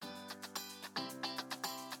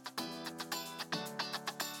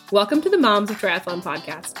Welcome to the Moms of Triathlon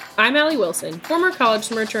podcast. I'm Allie Wilson, former college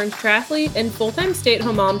swimmer turned triathlete and full-time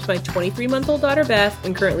stay-at-home mom to my 23-month-old daughter Beth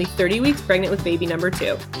and currently 30 weeks pregnant with baby number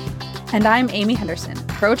 2. And I'm Amy Henderson,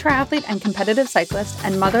 pro triathlete and competitive cyclist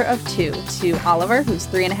and mother of 2 to Oliver, who's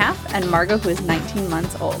 3.5, and Margot, who is 19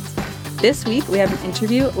 months old. This week, we have an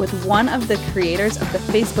interview with one of the creators of the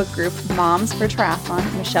Facebook group Moms for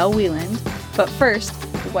Triathlon, Michelle Wieland. But first,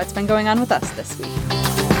 what's been going on with us this week?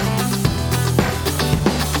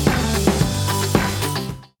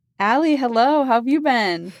 Allie, hello. How have you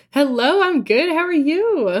been? Hello, I'm good. How are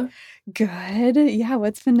you? Good. Yeah,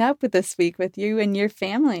 what's been up with this week with you and your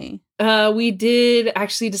family? We did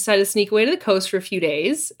actually decide to sneak away to the coast for a few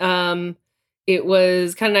days. It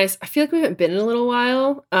was kind of nice. I feel like we haven't been in a little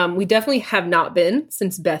while. We definitely have not been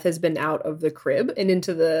since Beth has been out of the crib and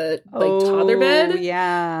into the toddler bed.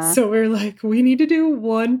 Yeah. So we're like, we need to do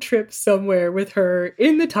one trip somewhere with her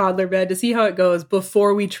in the toddler bed to see how it goes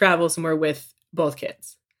before we travel somewhere with both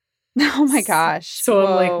kids. Oh my gosh. So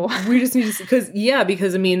I'm like, we just need to,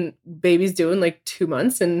 because I mean, baby's doing like 2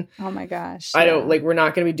 months and oh my gosh. I don't we're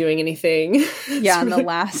not going to be doing anything. Yeah, in the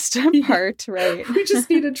last part, right. We just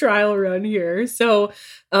need a trial run here. So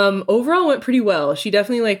overall went pretty well. She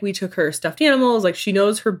definitely we took her stuffed animals, she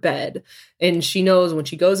knows her bed and she knows when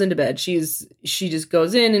she goes into bed, she just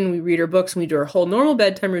goes in and we read her books and we do her whole normal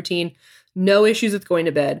bedtime routine. No issues with going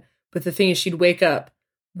to bed. But the thing is she'd wake up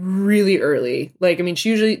really early. She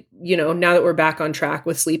usually, now that we're back on track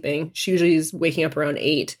with sleeping, she usually is waking up around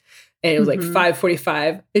 8 and it was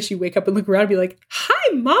 5:45 and she'd wake up and look around and be like,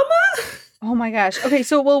 hi, mama. Oh my gosh. Okay.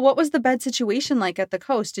 So, what was the bed situation like at the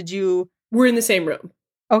coast? We're in the same room.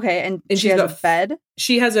 Okay. And she has a bed?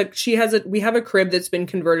 We have a crib that's been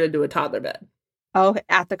converted to a toddler bed. Oh,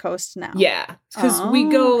 at the coast now. Yeah. Because we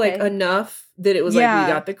go enough that it was we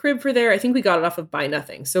got the crib for there. I think we got it off of Buy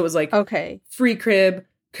Nothing. So it was free crib,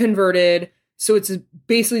 converted. So it's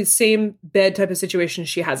basically the same bed type of situation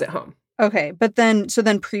she has at home. Okay. But then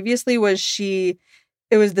previously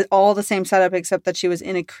it was all the same setup except that she was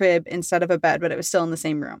in a crib instead of a bed, but it was still in the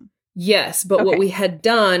same room. Yes. But what we had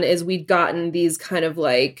done is we'd gotten these kind of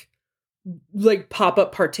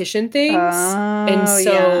pop-up partition things. And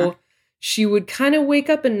so she would kind of wake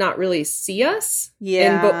up and not really see us.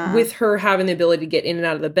 Yeah. But with her having the ability to get in and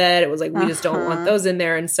out of the bed, it was we just don't want those in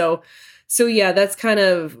there. And so yeah, that's kind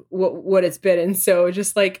of what it's been. And so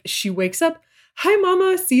just she wakes up, hi,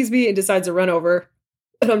 mama, sees me and decides to run over.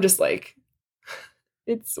 And I'm just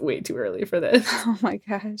it's way too early for this. Oh my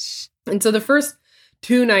gosh. And so the first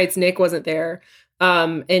 2 nights, Nick wasn't there.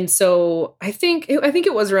 And so I think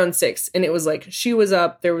it was around 6 and it was she was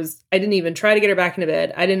up. I didn't even try to get her back into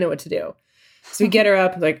bed. I didn't know what to do. So we get her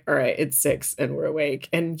up, all right, it's 6 and we're awake.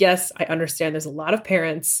 And yes, I understand there's a lot of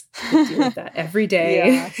parents that deal with that every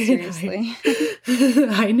day. Yeah, seriously.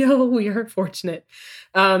 I know we are fortunate.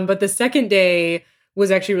 But the second day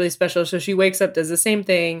was actually really special. So she wakes up, does the same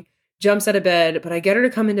thing, jumps out of bed, but I get her to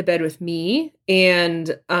come into bed with me.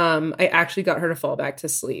 And I actually got her to fall back to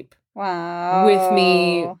sleep. Wow. With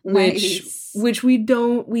me, nice. which we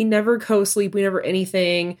never co-sleep, we never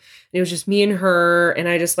anything. And it was just me and her, and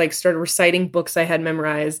I just started reciting books I had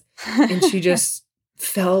memorized, and she just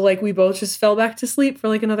we both just fell back to sleep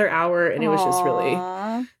for another hour, and it was just really,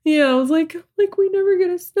 I was like we never get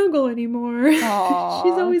to snuggle anymore. She's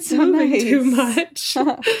always so moving nice. too much.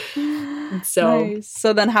 So, nice.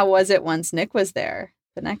 So then how was it once Nick was there?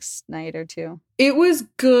 The next night or 2? It was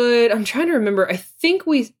good. I'm trying to remember. I think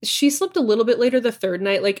she slept a little bit later the third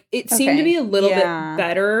night. It seemed to be a little bit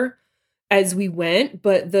better as we went.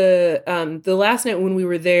 But the last night when we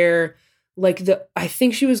were there, I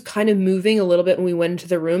think she was kind of moving a little bit when we went into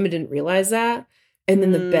the room and didn't realize that. And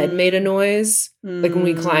then the bed made a noise, when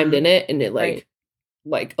we climbed in it, and it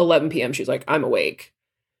 11 p.m. She's like, I'm awake.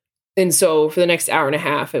 And so for the next hour and a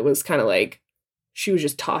half, it was kind of she was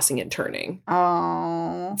just tossing and turning.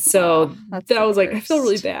 Oh. So that was I feel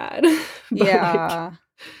really bad. Yeah.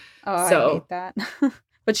 I hate that.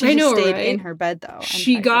 But she just stayed in her bed though.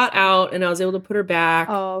 She got out and I was able to put her back.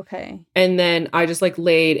 Oh, okay. And then I just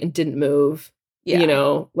laid and didn't move.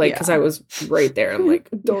 Yeah. Because I was right there. I'm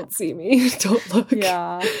don't see me. Don't look.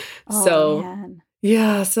 Yeah. Oh, so, man.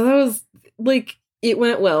 Yeah. So that was it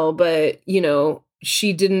went well, but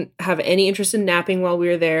she didn't have any interest in napping while we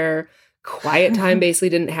were there. Quiet time basically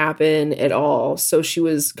didn't happen at all. So she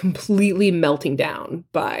was completely melting down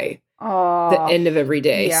by the end of every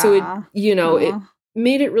day. Yeah. So it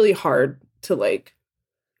made it really hard to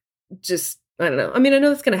just, I don't know. I mean, I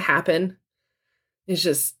know it's going to happen. It's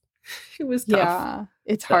just, it was tough. Yeah,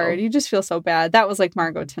 it's hard. You just feel so bad. That was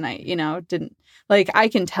Margot tonight, didn't I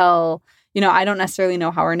can tell, I don't necessarily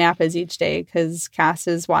know how her nap is each day because Cass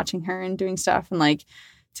is watching her and doing stuff. And like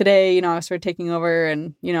today, I was sort of taking over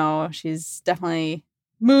and, she's definitely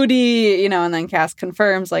moody, and then Cass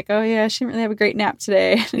confirms like, oh yeah, she didn't really have a great nap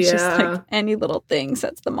today. And it's just like any little thing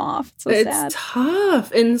sets them off. It's so sad. It's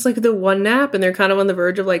tough. And it's like the one nap and they're kind of on the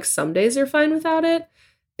verge of like some days they're fine without it.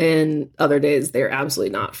 And other days they're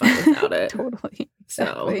absolutely not fine without it. Totally.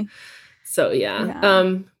 Exactly. So yeah.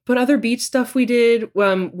 But other beach stuff we did,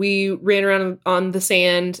 we ran around on the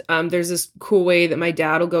sand. There's this cool way that my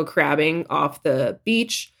dad will go crabbing off the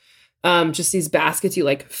beach. Just these baskets you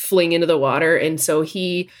like fling into the water. And so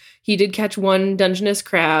he did catch one Dungeness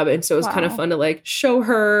crab. And so it was kind of fun to like show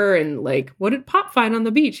her and like, what did Pop find on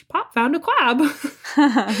the beach? Pop found a crab.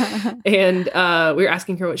 And we were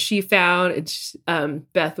asking her what she found. And she,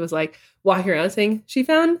 Beth was like walking around saying she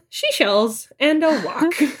found seashells and a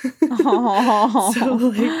wok. So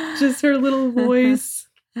like just her little voice.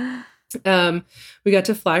 We got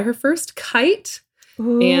to fly her first kite.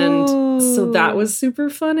 Ooh. And so that was super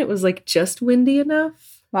fun. It was like just windy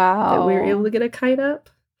enough. Wow. That we were able to get a kite up.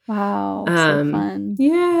 Wow. So fun.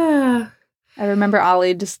 Yeah. I remember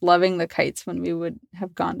Ollie just loving the kites when we would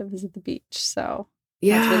have gone to visit the beach. So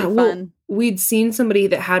yeah, that's really fun. Well, we'd seen somebody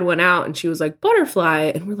that had one out and she was like,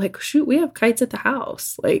 butterfly. And we're like, shoot, we have kites at the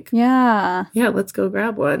house. Like, yeah, let's go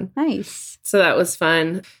grab one. Nice. So that was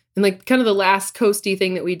fun. And like kind of the last coasty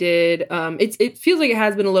thing that we did, it feels like it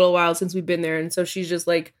has been a little while since we've been there. And so she's just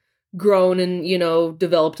like grown and,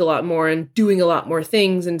 developed a lot more and doing a lot more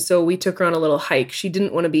things. And so we took her on a little hike. She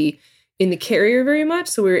didn't want to be in the carrier very much.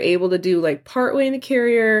 So we were able to do like partway in the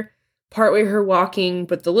carrier, partway her walking.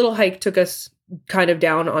 But the little hike took us kind of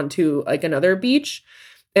down onto like another beach.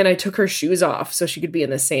 And I took her shoes off so she could be in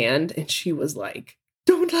the sand. And she was like,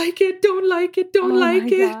 don't like it, don't like it, don't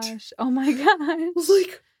like it. Gosh. Oh my gosh. I was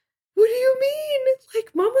like, what do you mean?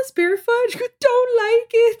 Like, Mama's barefoot? You don't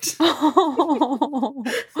like it. Oh.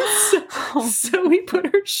 So we put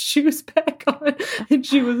her shoes back on, and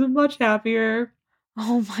she was much happier.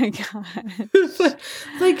 Oh my god! But,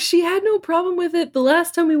 like, she had no problem with it. The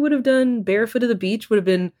last time we would have done barefoot at the beach would have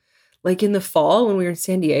been, like, in the fall when we were in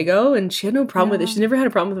San Diego, and she had no problem with it. She's never had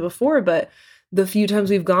a problem with it before, but the few times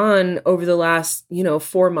we've gone over the last,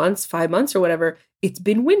 4 months, 5 months or whatever, it's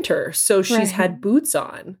been winter. So she's had boots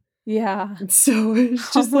on. Yeah. So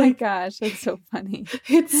it's just my gosh, that's so funny.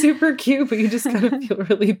 It's super cute, but you just kind of feel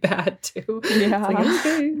really bad too. Yeah. It's like,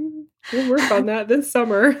 okay, we'll work on that this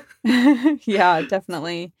summer. Yeah,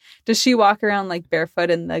 definitely. Does she walk around like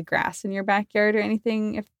barefoot in the grass in your backyard or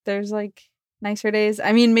anything if there's like nicer days?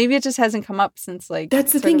 I mean, maybe it just hasn't come up since like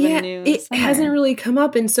that's the thing. Yeah, it hasn't really come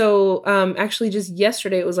up. And so actually just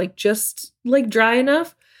yesterday it was like just like dry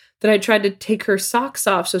enough that I tried to take her socks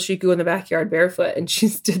off so she could go in the backyard barefoot, and she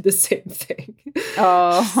did the same thing.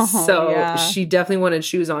 Oh, so she definitely wanted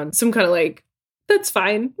shoes on. So I'm kind of like, that's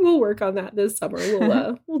fine. We'll work on that this summer.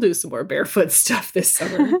 We'll do some more barefoot stuff this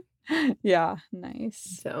summer. Yeah,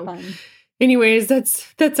 nice. So, fun. Anyways,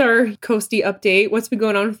 that's our coasty update. What's been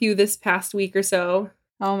going on with you this past week or so?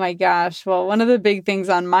 Oh my gosh. Well, one of the big things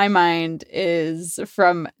on my mind is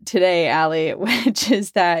from today, Allie, which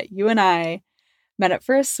is that you and I met up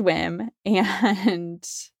for a swim, and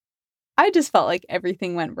I just felt like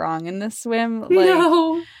everything went wrong in this swim.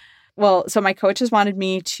 No. Well, so my coaches wanted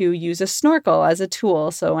me to use a snorkel as a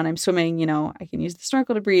tool. So when I'm swimming, I can use the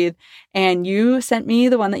snorkel to breathe. And you sent me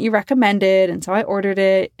the one that you recommended. And so I ordered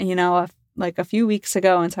it, like a few weeks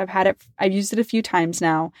ago. And so I've used it a few times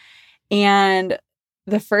now. And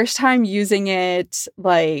the first time using it,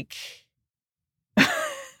 like,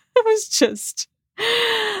 it was just...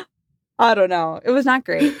 I don't know. It was not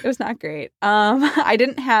great. I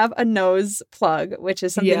didn't have a nose plug, which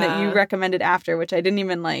is something that you recommended after, which I didn't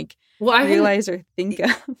even realize or think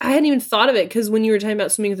of. I hadn't even thought of it because when you were talking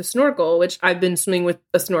about swimming with a snorkel, which I've been swimming with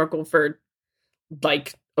a snorkel for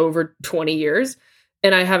like over 20 years,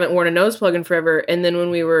 and I haven't worn a nose plug in forever. And then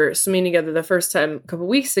when we were swimming together the first time a couple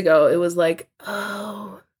weeks ago, it was like,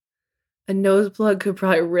 oh, a nose plug could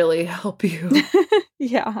probably really help you.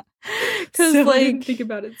 Yeah. Because I didn't think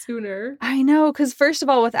about it sooner. I know. Because first of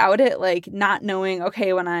all, without it, not knowing,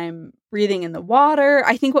 okay, when I'm breathing in the water,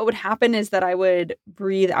 I think what would happen is that I would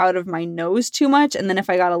breathe out of my nose too much. And then if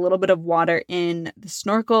I got a little bit of water in the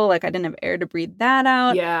snorkel, I didn't have air to breathe that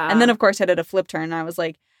out. Yeah. And then, of course, I did a flip turn. And I was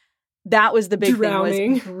like, that was the big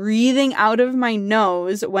thing, was breathing out of my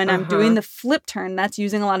nose when I'm doing the flip turn. That's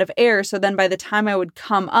using a lot of air. So then by the time I would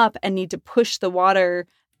come up and need to push the water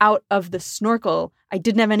out of the snorkel, I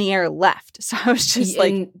didn't have any air left. So I was just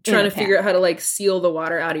trying to figure out how to seal the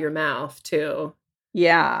water out of your mouth too.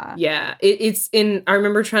 Yeah. Yeah. It's in, I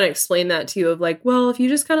remember trying to explain that to you of well, if you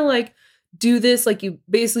just kind of do this. Like you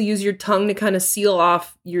basically use your tongue to kind of seal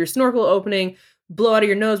off your snorkel opening, blow out of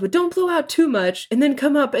your nose, but don't blow out too much, and then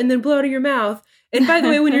come up and then blow out of your mouth. And by the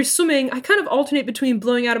way, when you're swimming, I kind of alternate between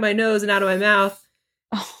blowing out of my nose and out of my mouth.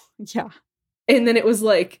 Oh, yeah. And then it was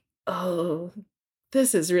like, oh,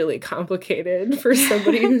 this is really complicated for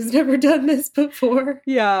somebody who's never done this before.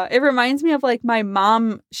 Yeah. It reminds me of like my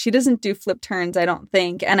mom. She doesn't do flip turns, I don't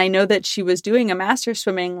think. And I know that she was doing a master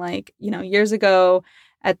swimming like, years ago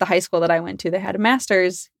at the high school that I went to. They had a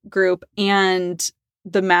master's group and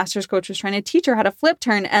the master's coach was trying to teach her how to flip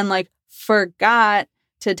turn and like forgot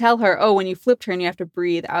to tell her, oh, when you flip turn, you have to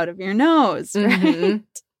breathe out of your nose. Right? Mm-hmm.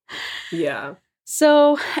 Yeah.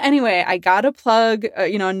 So anyway, I got a plug,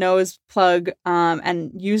 a nose plug,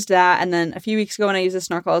 and used that. And then a few weeks ago when I used a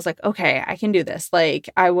snorkel, I was like, okay, I can do this. Like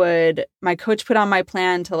my coach put on my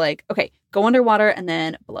plan to like, okay, go underwater and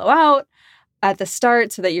then blow out at the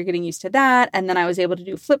start so that you're getting used to that. And then I was able to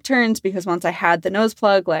do flip turns because once I had the nose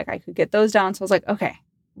plug, like I could get those down. So I was like, okay,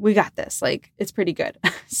 we got this. Like it's pretty good.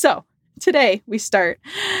 So today we start.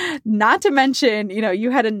 Not to mention,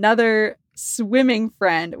 you had another swimming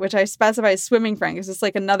friend, which I specify as swimming friend because it's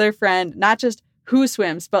like another friend, not just who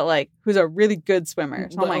swims, but like who's a really good swimmer.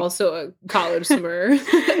 So but like, also a college swimmer.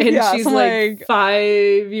 And yeah, she's like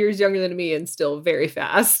 5 years younger than me and still very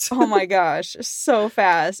fast. Oh my gosh, so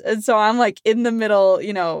fast. And so I'm like in the middle,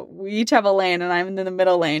 we each have a lane and I'm in the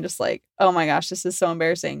middle lane, just like, oh my gosh, this is so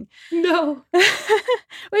embarrassing. No.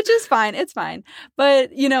 Which is fine. It's fine. But,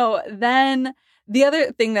 then the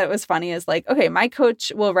other thing that was funny is like, okay, my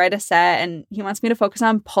coach will write a set and he wants me to focus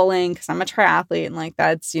on pulling because I'm a triathlete and like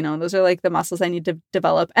that's, those are like the muscles I need to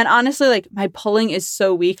develop. And honestly, like my pulling is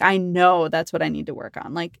so weak. I know that's what I need to work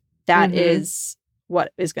on. Like that is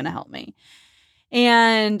what is going to help me.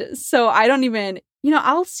 And so I don't even,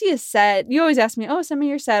 I'll see a set. You always ask me, oh, send me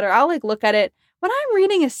your set, or I'll like look at it. When I'm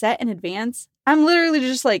reading a set in advance, I'm literally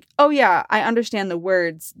just like, oh yeah, I understand the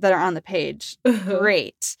words that are on the page.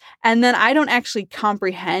 Great. And then I don't actually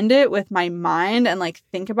comprehend it with my mind and like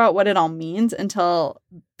think about what it all means until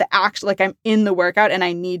the actual, like I'm in the workout and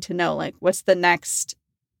I need to know like what's the next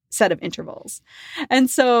set of intervals. And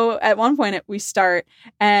so at one point we start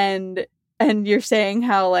and you're saying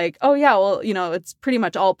how like, oh yeah, well, it's pretty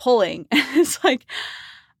much all pulling. And it's like,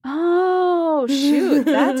 oh, shoot,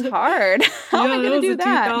 that's hard. How am I going to do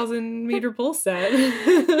that? 2,000 meter pull set.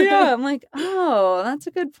 Yeah, I'm like, oh, that's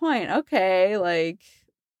a good point. Okay, like,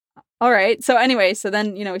 all right. So anyway, so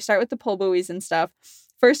then, we start with the pull buoys and stuff.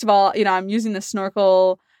 First of all, I'm using the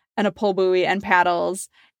snorkel and a pull buoy and paddles,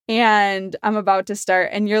 and I'm about to start.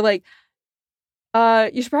 And you're like,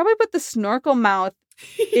 you should probably put the snorkel mouth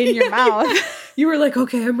in your mouth. You were like,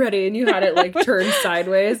 okay, I'm ready. And you had it like turned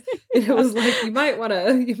sideways. And it was like, you might want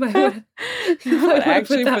to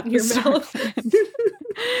actually put that in your mouth.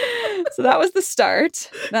 So that was the start.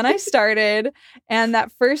 Then I started. And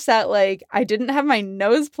that first set, like, I didn't have my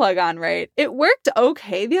nose plug on right. It worked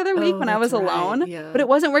okay the other week when I was alone, but it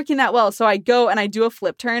wasn't working that well. So I go and I do a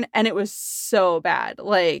flip turn and it was so bad.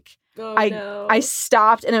 Like, I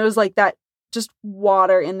stopped and it was like that. Just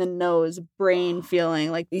water in the nose, brain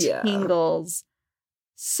feeling, like tingles.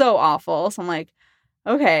 So awful. So I'm like,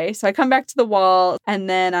 okay. So I come back to the wall and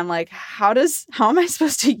then I'm like, how am I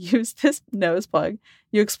supposed to use this nose plug?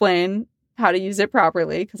 You explain how to use it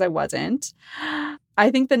properly because I wasn't.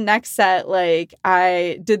 I think the next set, like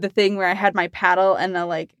I did the thing where I had my paddle and I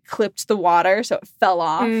like clipped the water so it fell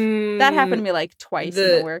off. That happened to me like twice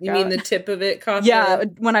in the workout. You mean the tip of it caught? Yeah,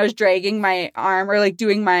 when I was dragging my arm or like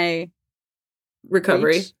doing my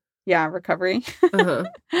recovery. Reach. Yeah, recovery. So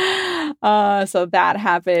that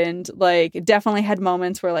happened. Like, definitely had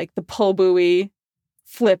moments where like the pull buoy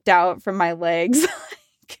flipped out from my legs.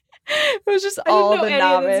 It was just all the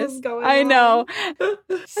novice. I know.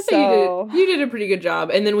 So you did a pretty good job.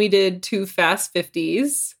 And then we did 2 fast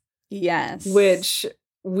 50s. Yes. Which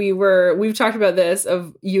we've talked about this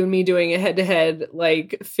of you and me doing a head-to-head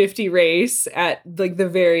like 50 race at like the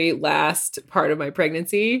very last part of my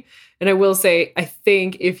pregnancy. And I will say, I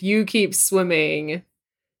think if you keep swimming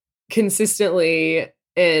consistently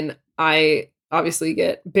and I obviously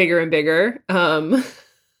get bigger and bigger,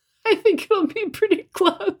 I think it'll be pretty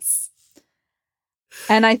close.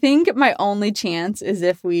 And I think my only chance is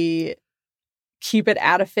if we keep it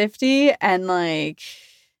at a 50 and like,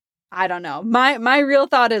 I don't know. My real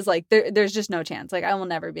thought is like there's just no chance. Like I will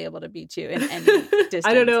never be able to beat you in any distance.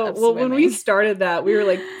 I don't know. Well, when we started that, we were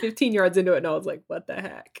like 15 yards into it and I was like, what the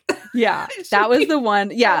heck? Yeah, that was the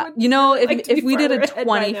one. Yeah. If we did a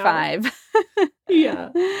 25. Yeah.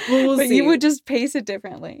 Well, we'll but see. You would just pace it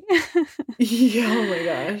differently. Yeah, oh my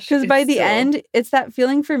gosh. Because by the end, it's that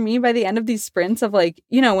feeling for me by the end of these sprints of like,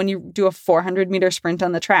 when you do a 400-meter sprint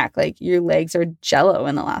on the track, like your legs are jello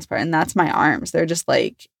in the last part. And that's my arms. They're just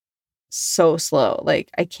like so slow. Like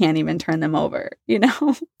I can't even turn them over,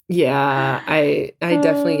 Yeah, I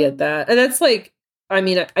definitely get that. And that's like, I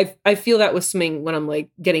mean, I feel that with swimming when I'm like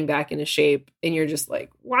getting back into shape and you're just like,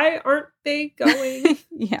 why aren't they going?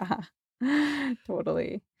 Yeah,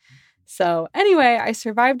 totally. So anyway, I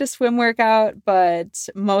survived a swim workout, but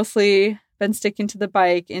mostly been sticking to the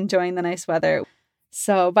bike, enjoying the nice weather.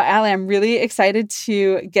 So, but Allie, I'm really excited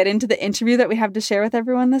to get into the interview that we have to share with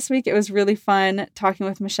everyone this week. It was really fun talking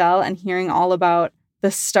with Michelle and hearing all about the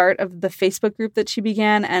start of the Facebook group that she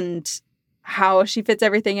began and how she fits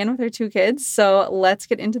everything in with her 2 kids. So let's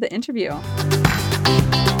get into the interview.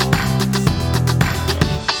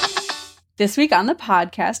 This week on the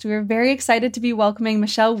podcast, we were very excited to be welcoming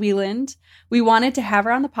Michelle Wieland. We wanted to have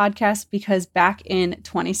her on the podcast because back in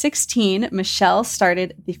 2016, Michelle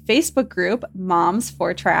started the Facebook group Moms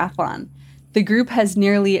for Triathlon. The group has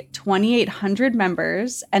nearly 2,800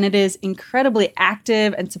 members, and it is incredibly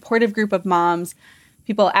active and supportive group of moms,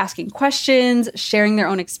 people asking questions, sharing their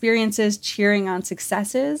own experiences, cheering on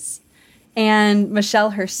successes. And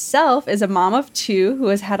Michelle herself is a mom of 2 who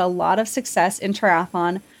has had a lot of success in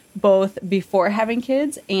triathlon, both before having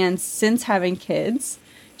kids and since having kids.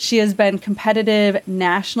 She has been competitive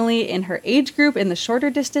nationally in her age group in the shorter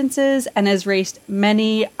distances and has raced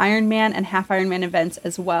many Ironman and half Ironman events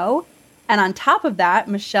as well. And on top of that,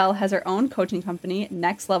 Michelle has her own coaching company,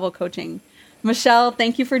 Next Level Coaching. Michelle,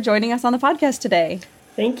 thank you for joining us on the podcast today.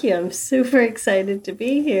 Thank you. I'm super excited to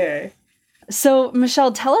be here. So,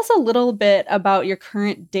 Michelle, tell us a little bit about your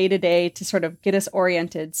current day-to-day to sort of get us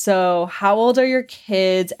oriented. So, how old are your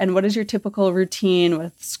kids and what is your typical routine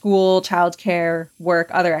with school, childcare, work,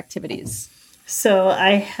 other activities? So,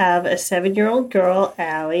 I have a 7-year-old girl,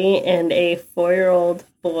 Allie, and a 4-year-old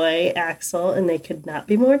boy, Axel, and they could not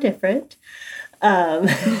be more different.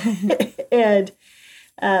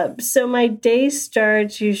 So my day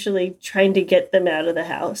starts usually trying to get them out of the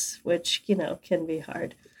house, which, can be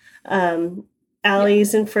hard.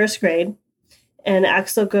 Allie's in 1st grade, and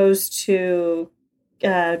Axel goes to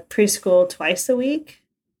preschool twice a week.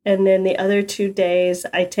 And then the other 2 days,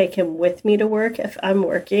 I take him with me to work if I'm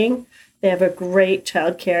working. They have a great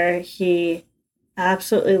childcare. He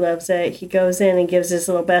absolutely loves it. He goes in and gives his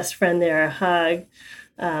little best friend there a hug.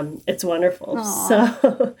 It's wonderful. Aww.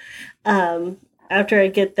 So after I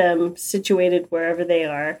get them situated wherever they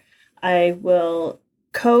are, I will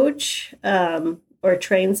coach or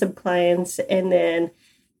train some clients, and then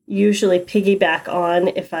usually piggyback on,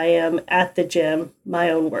 if I am at the gym,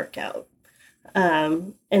 my own workout.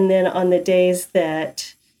 And then on the days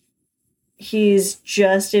that he's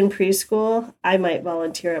just in preschool, I might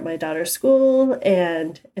volunteer at my daughter's school,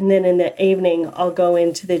 and then in the evening, I'll go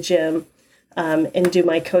into the gym and do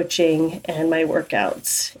my coaching and my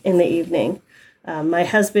workouts in the evening. My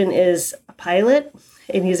husband is a pilot,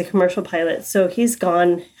 and he's a commercial pilot, so he's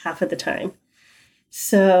gone half of the time.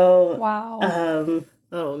 So, wow.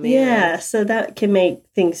 Oh man. Yeah, so that can make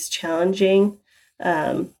things challenging.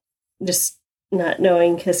 Just not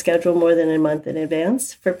knowing his schedule more than a month in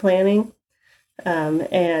advance for planning.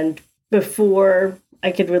 And before,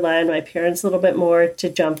 I could rely on my parents a little bit more to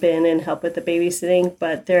jump in and help with the babysitting,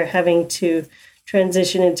 but they're having to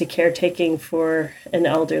transition into caretaking for an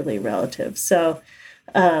elderly relative. So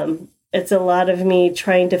it's a lot of me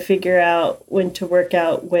trying to figure out when to work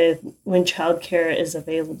out with when childcare is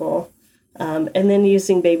available, and then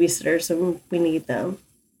using babysitters when we need them,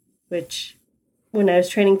 which when I was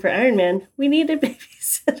training for Ironman, we needed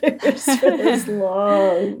babysitters for those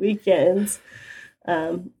long weekends.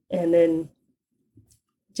 And then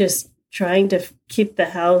just trying to keep the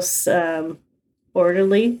house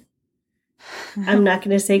orderly. I'm not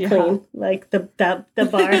going to say clean. Like the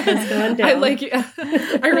bar has gone down.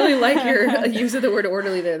 I really like your use of the word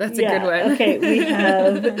orderly there. That's a good one. Okay, we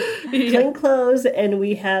have clean clothes and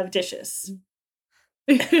we have dishes.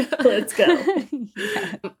 Let's go.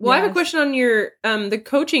 Well, I have a question on your the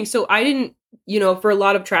coaching. So I didn't, for a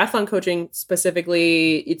lot of triathlon coaching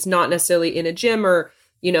specifically, it's not necessarily in a gym or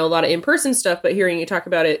a lot of in-person stuff, but hearing you talk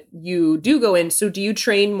about it, you do go in. So do you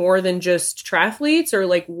train more than just triathletes, or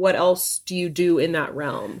like what else do you do in that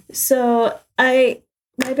realm? So my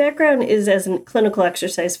background is as a clinical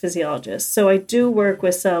exercise physiologist. So I do work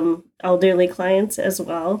with some elderly clients as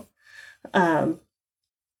well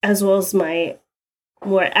as my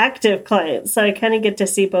more active clients. So I kind of get to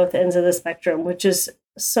see both ends of the spectrum, which is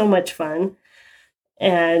so much fun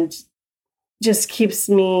and just keeps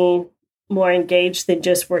me more engaged than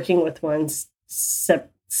just working with one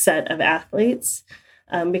set of athletes.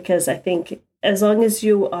 Because I think as long as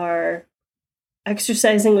you are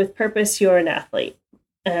exercising with purpose, you're an athlete.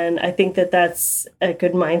 And I think that that's a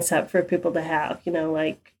good mindset for people to have,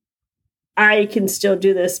 like I can still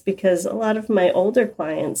do this because a lot of my older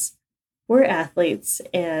clients were athletes,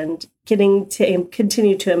 and getting to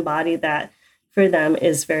continue to embody that for them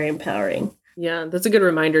is very empowering. Yeah, that's a good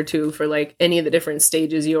reminder too for like any of the different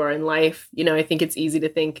stages you are in life. I think it's easy to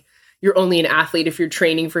think you're only an athlete if you're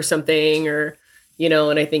training for something or,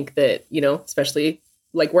 and I think that, especially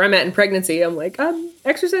like where I'm at in pregnancy, I'm like, I'm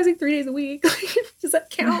exercising 3 days a week. Does that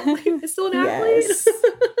count? Like, I'm still an athlete.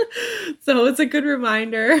 So it's a good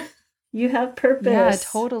reminder. You have purpose. Yeah,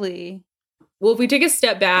 totally. Well, if we take a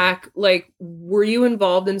step back, like, were you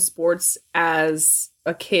involved in sports as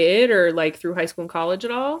a kid or like through high school and college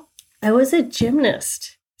at all? I was a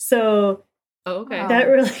gymnast. So okay. That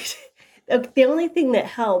really, the only thing that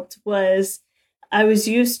helped was I was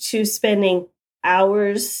used to spending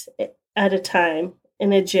hours at a time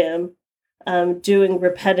in a gym doing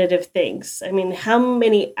repetitive things. I mean, how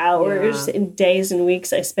many hours and days and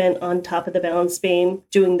weeks I spent on top of the balance beam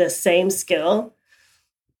doing the same skill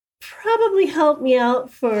probably helped me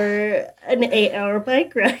out for an 8-hour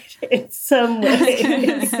bike ride in some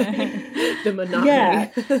ways. The monotony. Yeah.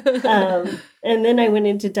 And then I went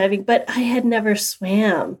into diving, but I had never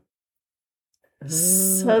swam.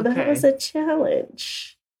 So that was a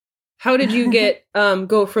challenge. How did you get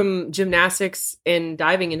go from gymnastics and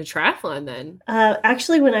diving into triathlon then?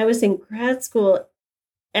 Actually, when I was in grad school,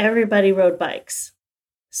 everybody rode bikes.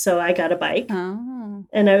 So I got a bike. Oh.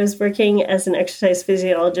 And I was working as an exercise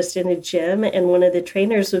physiologist in a gym, and one of the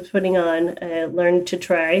trainers was putting on a Learn to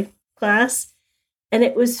Try class, and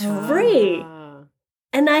it was free.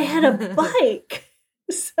 And I had a bike.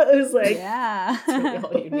 So I was like,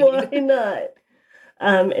 why not?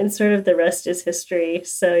 And sort of the rest is history.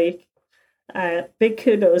 So big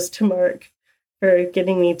kudos to Mark for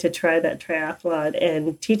getting me to try that triathlon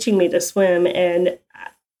and teaching me to swim. And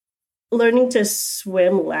learning to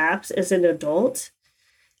swim laps as an adult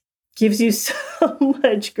gives you so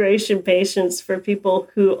much grace and patience for people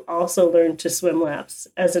who also learn to swim laps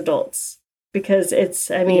as adults. Because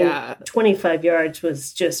 25 yards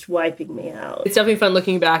was just wiping me out. It's definitely fun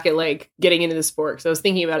looking back at like getting into the sport. Because I was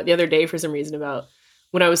thinking about it the other day for some reason about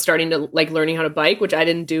when I was starting to like learning how to bike, which I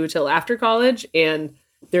didn't do till after college. And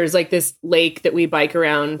there's like this lake that we bike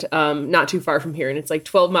around not too far from here. And it's like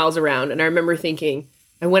 12 miles around. And I remember thinking,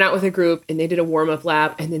 I went out with a group and they did a warm-up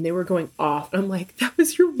lap and then they were going off. And I'm like, that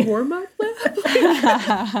was your warm-up lap?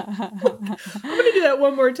 I'm going to do that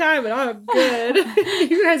one more time and I'm good.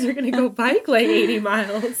 You guys are going to go bike like 80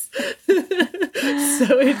 miles.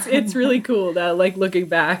 So it's really cool now, like looking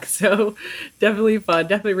back. So definitely fun,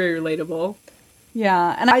 definitely very relatable.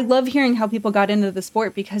 Yeah. And I love hearing how people got into the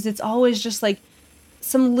sport because it's always just like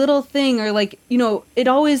some little thing or like, it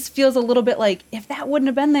always feels a little bit like if that wouldn't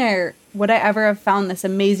have been there, would I ever have found this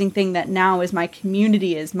amazing thing that now is my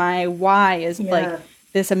community, is my why, is like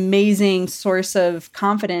this amazing source of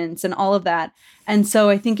confidence and all of that. And so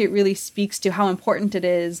I think it really speaks to how important it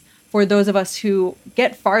is for those of us who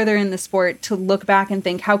get farther in the sport to look back and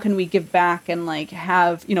think, how can we give back and like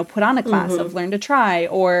have, put on a class of Learn to Try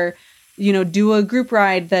or, do a group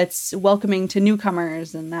ride that's welcoming to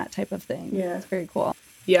newcomers and that type of thing. Yeah. It's very cool.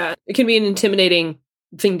 Yeah. It can be an intimidating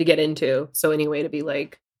thing to get into. So anyway, to be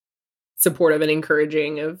like supportive and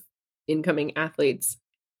encouraging of incoming athletes.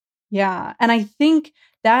 Yeah. And I think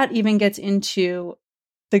that even gets into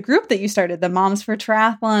the group that you started, the Moms for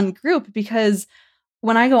Triathlon group, because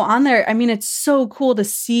when I go on there, I mean, it's so cool to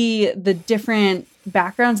see the different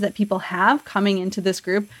backgrounds that people have coming into this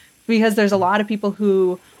group, because there's a lot of people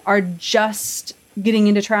who are just getting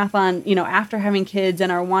into triathlon, after having kids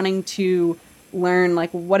and are wanting to learn, like,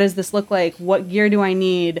 what does this look like? What gear do I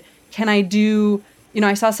need? Can I do,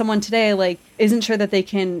 I saw someone today, like, isn't sure that they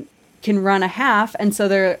can run a half. And so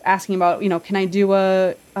they're asking about, can I do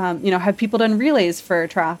have people done relays for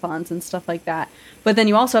triathlons and stuff like that? But then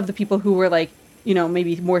you also have the people who were like,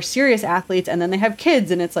 maybe more serious athletes, and then they have kids.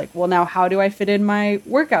 And it's like, well, now how do I fit in my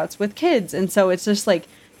workouts with kids? And so it's just like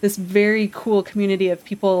this very cool community of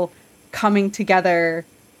people coming together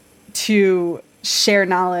to share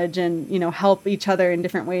knowledge and, help each other in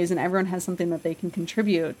different ways. And everyone has something that they can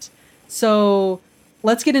contribute. So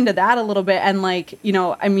let's get into that a little bit. And like,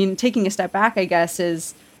 taking a step back, I guess,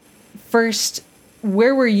 is first,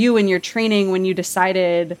 where were you in your training when you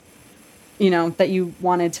decided, that you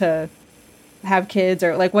wanted to have kids,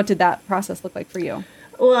 or like, what did that process look like for you?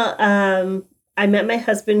 Well, I met my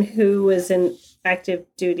husband, who was in active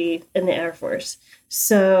duty in the Air Force.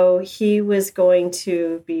 So he was going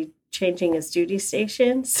to be changing his duty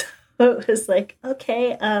station. So it was like,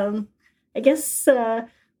 okay, I guess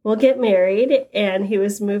we'll get married. And he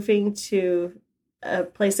was moving to a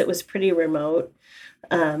place that was pretty remote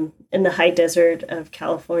in the high desert of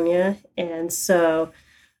California. And so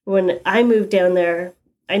when I moved down there,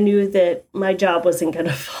 I knew that my job wasn't going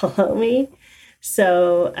to follow me.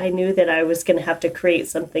 So I knew that I was going to have to create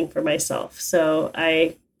something for myself. So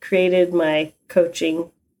I created my coaching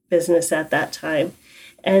business at that time.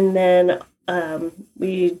 And then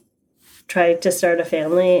we tried to start a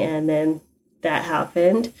family, and then that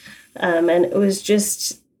happened. And it was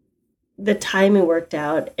just the timing worked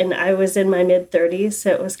out. And I was in my mid-30s, so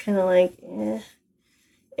it was kind of like,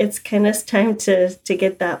 it's kind of time to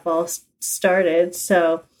get that ball started.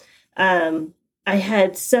 So I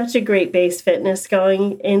had such a great base fitness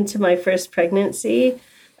going into my first pregnancy.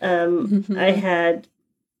 I had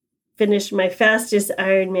finished my fastest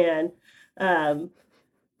Ironman,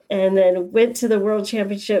 and then went to the World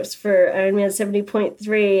Championships for Ironman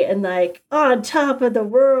 70.3, and like on top of the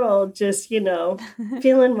world, just,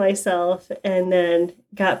 feeling myself, and then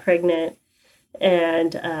got pregnant.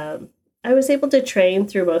 And I was able to train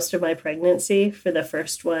through most of my pregnancy for the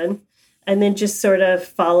first one, and then just sort of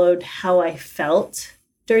followed how I felt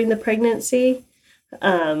during the pregnancy,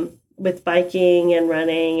 with biking and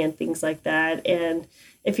running and things like that. And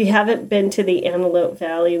if you haven't been to the Antelope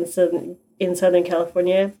Valley in Southern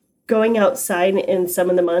California, going outside in some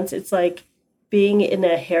of the months, it's like being in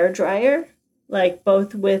a hairdryer, like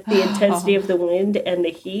both with the intensity of the wind and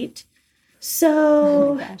the heat.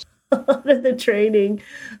 So a lot of the training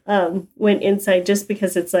went inside, just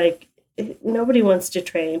because it's like nobody wants to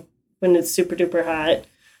train when it's super duper hot.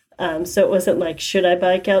 So it wasn't like, should I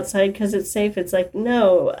bike outside because it's safe? It's like,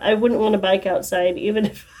 no, I wouldn't want to bike outside even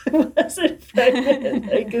if I wasn't pregnant.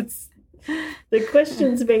 Like, it's the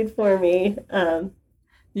question's made for me.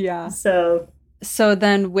 Yeah. So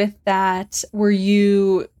then with that, were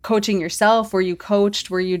you coaching yourself? Were you coached?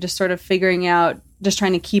 Were you just sort of figuring out, just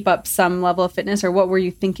trying to keep up some level of fitness, or what were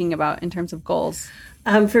you thinking about in terms of goals?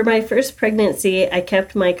 For my first pregnancy, I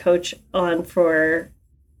kept my coach on for,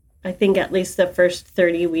 I think, at least the first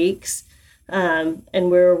 30 weeks. And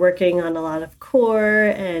we were working on a lot of core,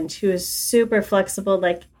 and she was super flexible.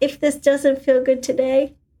 Like, if this doesn't feel good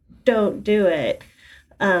today, don't do it.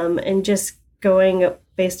 And just going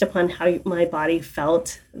based upon how my body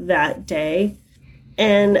felt that day.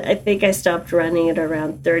 And I think I stopped running at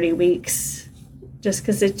around 30 weeks, just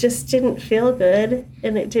because it just didn't feel good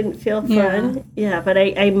and it didn't feel fun. Yeah, but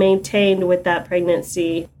I maintained with that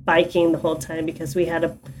pregnancy biking the whole time, because we had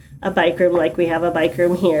a bike room, like we have a bike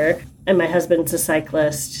room here, and my husband's a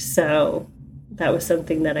cyclist, so that was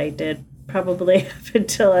something that I did probably up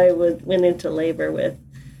until I went into labor with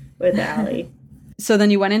Allie. So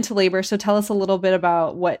then you went into labor. So tell us a little bit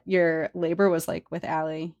about what your labor was like with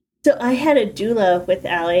Allie. So I had a doula with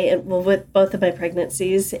Allie, and with both of my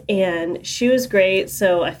pregnancies, and she was great.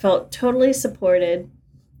 So I felt totally supported.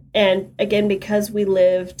 And again, because we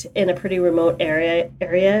lived in a pretty remote area,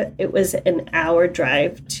 it was an hour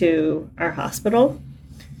drive to our hospital.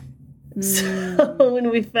 So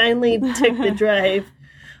when we finally took the drive,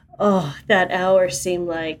 that hour seemed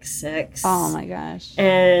like 6. Oh my gosh.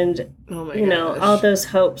 And, all those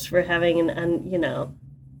hopes for having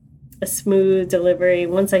a smooth delivery.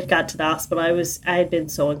 Once I got to the hospital, I had been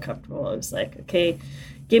so uncomfortable. I was like, okay,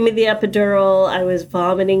 give me the epidural. I was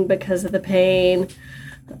vomiting because of the pain.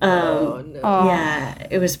 Yeah,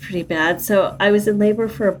 it was pretty bad. So I was in labor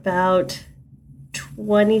for about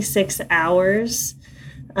 26 hours.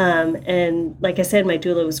 And like I said, my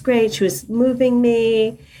doula was great. She was moving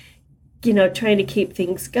me, trying to keep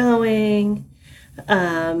things going.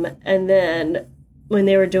 And then when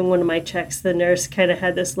they were doing one of my checks, the nurse kind of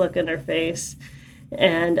had this look on her face.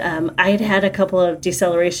 And I had a couple of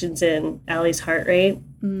decelerations in Allie's heart rate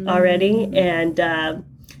already. And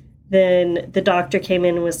then the doctor came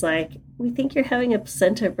in and was like, we think you're having a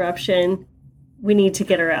placenta abruption. We need to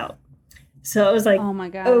get her out. So I was like, oh my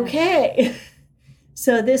gosh. Okay.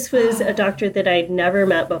 So this was a doctor that I'd never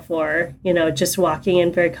met before, just walking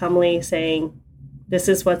in very calmly saying, this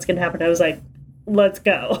is what's going to happen. I was like, let's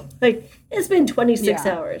go. Like, it's been 26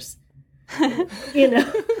 hours. I'm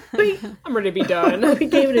ready to be done. We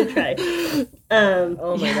gave it a try.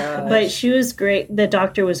 Oh my gosh. But she was great. The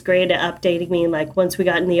doctor was great at updating me. Like, once we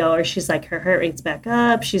got in the OR, she's like, her heart rate's back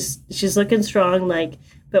up. She's looking strong. Like,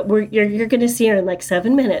 but you're going to see her in like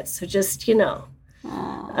 7 minutes. So just,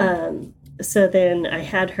 so then I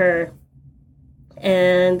had her,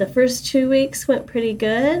 and the first 2 weeks went pretty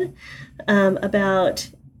good. about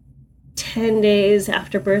 10 days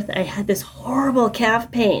after birth, I had this horrible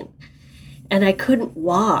calf pain and I couldn't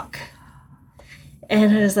walk.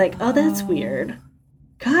 And I was like, oh, that's weird.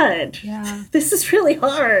 God, this is really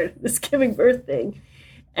hard, this giving birth thing.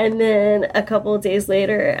 And then a couple of days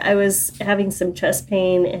later, I was having some chest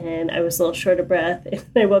pain and I was a little short of breath. And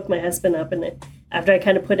I woke my husband up, and after I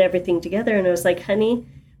kind of put everything together, and I was like, honey,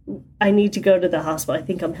 I need to go to the hospital. I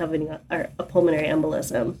think I'm having a pulmonary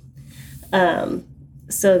embolism.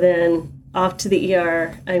 So then off to the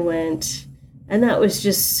ER I went, and that was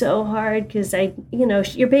just so hard because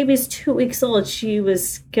your baby's 2 weeks old. She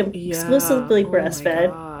was exclusively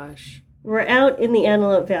breastfed. My gosh. We're out in the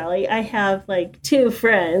Antelope Valley. I have like 2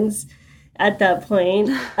 friends at that point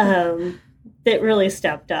that really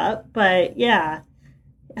stepped up. But yeah,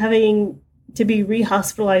 having to be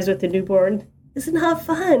rehospitalized with a newborn is not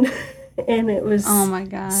fun. And it was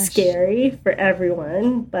scary for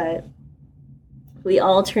everyone, but we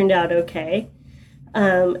all turned out okay.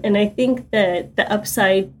 And I think that the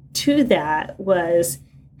upside to that was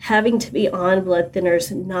having to be on blood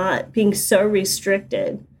thinners, not being so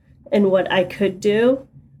restricted in what I could do.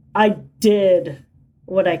 I did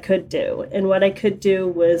what I could do. And what I could do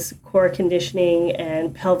was core conditioning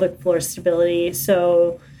and pelvic floor stability.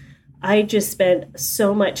 So I just spent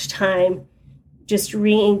so much time just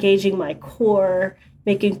re-engaging my core,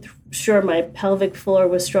 making sure my pelvic floor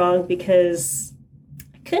was strong, because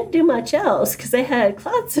I couldn't do much else because I had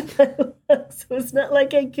clots in my legs. So it's not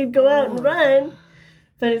like I could go out and run,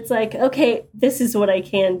 but it's like, okay, this is what I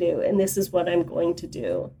can do and this is what I'm going to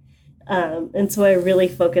do. And so I really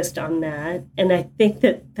focused on that. And I think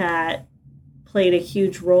that played a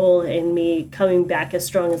huge role in me coming back as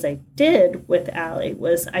strong as I did with Allie.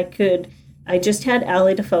 Was I just had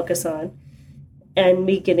Allie to focus on and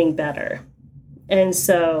me getting better. And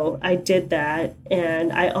so I did that.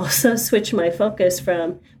 And I also switched my focus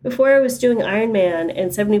from before I was doing Ironman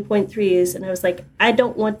and 70.3s. And I was like, I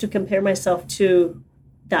don't want to compare myself to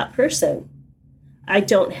that person. I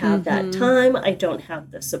don't have that time. I don't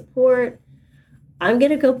have the support. I'm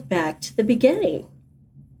going to go back to the beginning.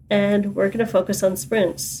 And we're going to focus on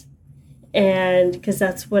sprints. And because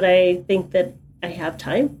that's what I think that I have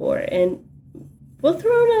time for. And we'll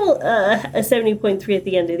throw in a 70.3 at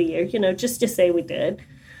the end of the year, just to say we did.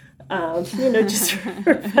 Just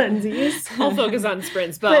for funsies. I'll focus on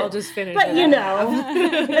sprints, but I'll just finish. But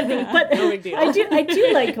but no big deal. I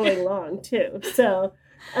do like going long too. So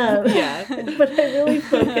but I really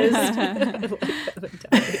focused.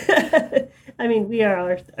 I mean, we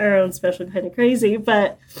are our own special kind of crazy,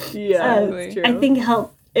 but that's true. I think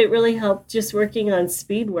it really helped just working on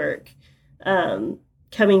speed work,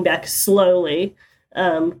 coming back slowly,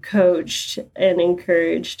 coached and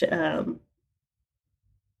encouraged, and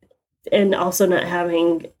also not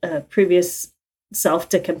having a previous self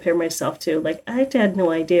to compare myself to. Like, I had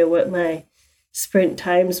no idea what my sprint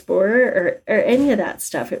times were or any of that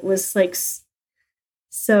stuff. It was like,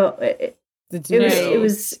 so it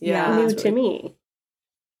was new to me,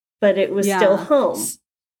 but it was still home.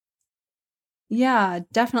 Yeah,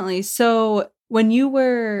 definitely. So when you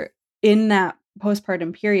were in that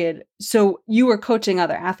postpartum period, so you were coaching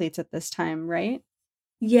other athletes at this time, right?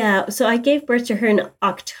 Yeah. So I gave birth to her in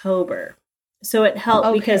October. So it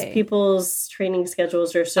helped because people's training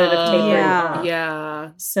schedules are sort of tapering off.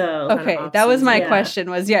 Yeah. So that was my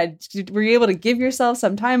question was, were you able to give yourself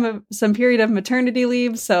some period of maternity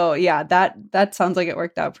leave? So that sounds like it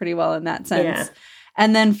worked out pretty well in that sense. Yeah.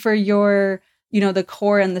 And then for your, the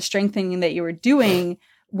core and the strengthening that you were doing,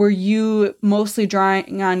 were you mostly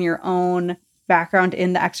drawing on your own background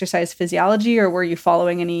in the exercise physiology, or were you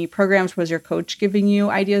following any programs? Was your coach giving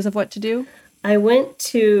you ideas of what to do? I went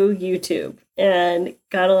to YouTube and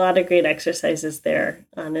got a lot of great exercises there,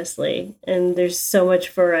 honestly. And there's so much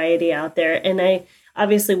variety out there. And I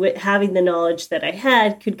obviously, with having the knowledge that I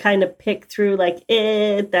had, could kind of pick through like,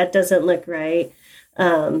 that doesn't look right.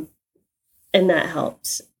 And that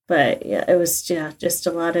helped. But yeah, it was just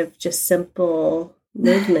a lot of just simple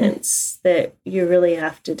movements that you really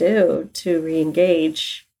have to do to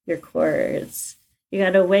re-engage your core. You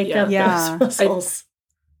got to wake up those muscles.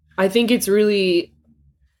 I think it's really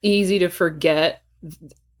easy to forget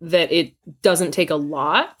that it doesn't take a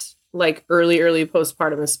lot, like early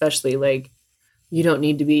postpartum, especially. Like, you don't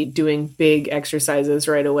need to be doing big exercises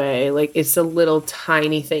right away. Like, it's the little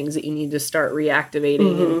tiny things that you need to start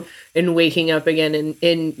reactivating and waking up again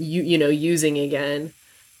and using again.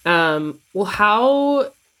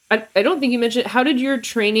 Well, I don't think you mentioned, how did your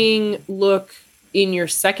training look in your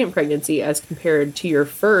second pregnancy as compared to your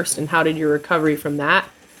first, and how did your recovery from that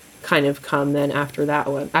kind of come then after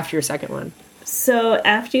your second one? So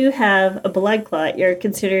after you have a blood clot, you're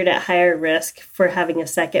considered at higher risk for having a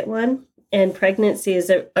second one. And pregnancy is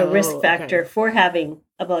a risk factor for having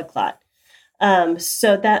a blood clot.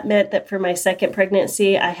 So that meant that for my second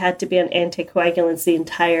pregnancy, I had to be on anticoagulants the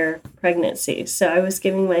entire pregnancy. So I was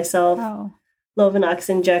giving myself Lovenox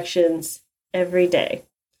injections every day.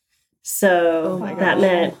 So that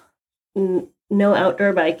meant no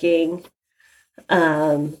outdoor biking.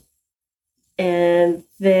 And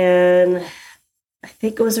then I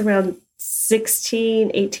think it was around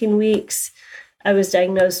 16, 18 weeks, I was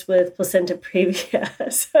diagnosed with placenta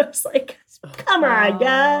previa. So I was like, come on,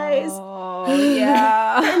 guys. Oh,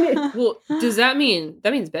 yeah. Well, does that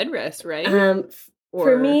means bed rest, right?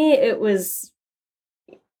 For me, it was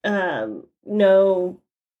no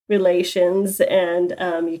relations and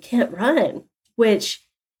you can't run, which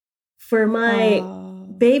for my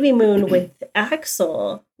baby moon with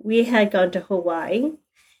Axel, we had gone to Hawaii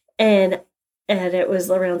and it was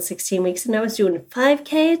around 16 weeks and I was doing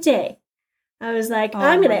 5K a day. I was like,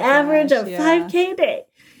 I'm going to average a 5K a day.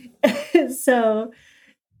 So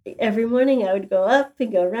every morning I would go up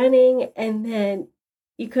and go running, and then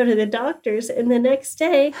you go to the doctors, and the next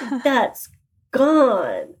day that's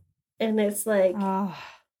gone. And it's like, all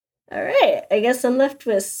right, I guess I'm left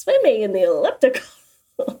with swimming in the elliptical.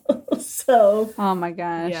 So, oh my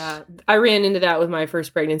gosh. Yeah, I ran into that with my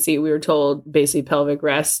first pregnancy. We were told basically pelvic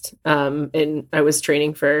rest. And I was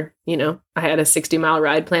training for, I had a 60-mile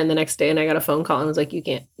ride plan the next day, and I got a phone call and was like, you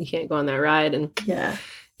can't go on that ride. And yeah,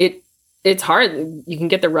 it's hard. You can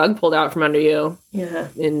get the rug pulled out from under you. Yeah.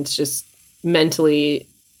 And it's just mentally,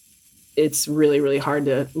 it's really, really hard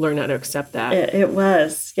to learn how to accept that. It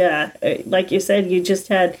was. Yeah. Like you said, you just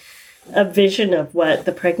had a vision of what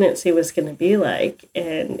the pregnancy was going to be like,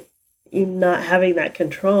 and you not having that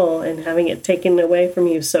control and having it taken away from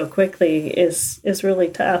you so quickly is really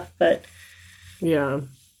tough. But yeah,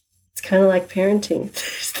 it's kind of like parenting.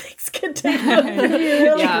 Things can take away from you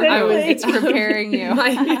really quickly. It's preparing you.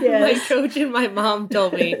 My coach and my mom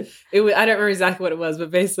told me I don't remember exactly what it was,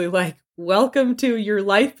 but basically like, welcome to your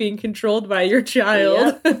life being controlled by your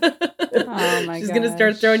child. Yep. Oh my She's going to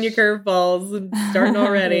start throwing you curveballs and starting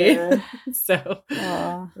already. So,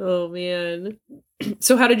 oh man.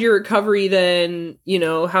 So how did your recovery then,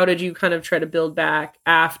 how did you kind of try to build back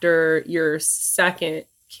after your second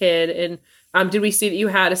kid? And did we see that you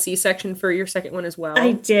had a C-section for your second one as well?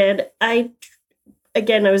 I did. I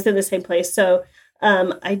was in the same place. So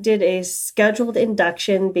I did a scheduled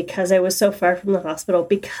induction because I was so far from the hospital,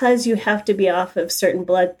 because you have to be off of certain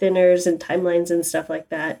blood thinners and timelines and stuff like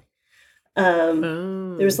that.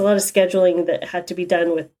 There was a lot of scheduling that had to be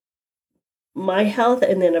done with my health.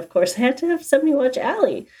 And then, of course, I had to have somebody watch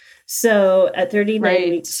Allie. So at 39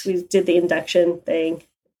 weeks, we did the induction thing.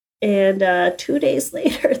 And 2 days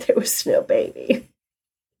later, there was no baby.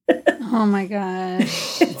 Oh, my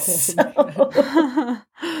gosh.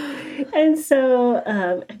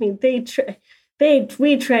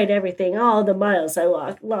 We tried everything, all the miles I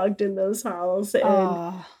logged in those halls.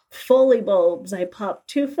 And Foley bulbs. I popped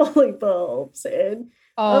 2 Foley bulbs. And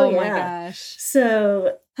my gosh.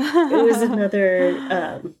 So it was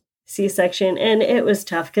another C-section, and it was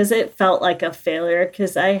tough because it felt like a failure,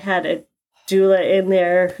 because I had a doula in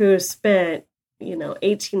there who spent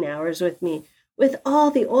 18 hours with me with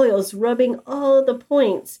all the oils, rubbing all the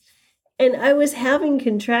points, and I was having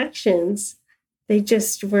contractions. They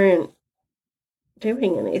just weren't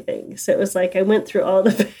doing anything. So it was like I went through all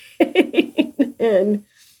the pain and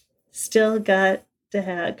still got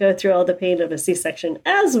to go through all the pain of a C-section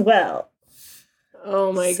as well.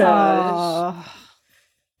 Oh my gosh.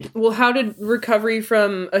 Well, how did recovery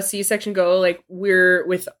from a C-section go? Like, we're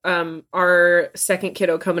with our second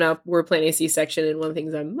kiddo coming up, we're planning a C-section, and one of the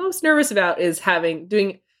things I'm most nervous about is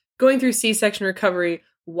going through C-section recovery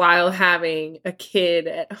while having a kid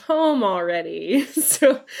at home already.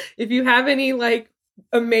 So if you have any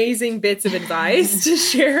amazing bits of advice to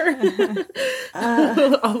share,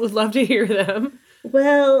 I would love to hear them.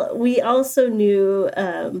 Well, we also knew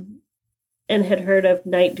and had heard of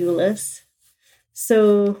night doulas.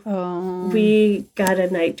 So we got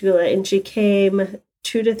a night doula, and she came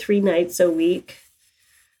 2 to 3 nights a week,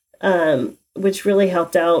 which really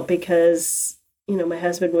helped out because, my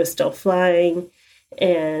husband was still flying.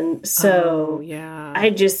 And so I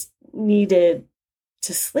just needed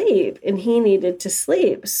to sleep, and he needed to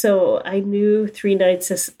sleep. So I knew 3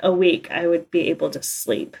 nights a week I would be able to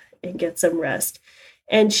sleep and get some rest.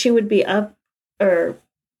 And she would be up, or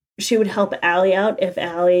she would help Allie out if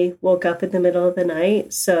Allie woke up in the middle of the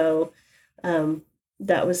night. So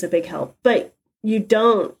that was a big help. But you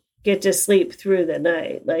don't get to sleep through the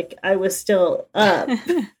night. Like, I was still up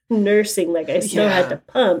nursing, like I still had to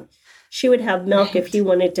pump. She would have milk if he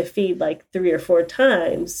wanted to feed like 3 or 4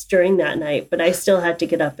 times during that night, but I still had to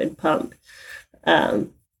get up and pump. But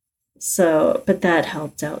that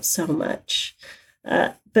helped out so much.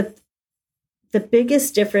 But the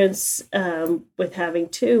biggest difference with having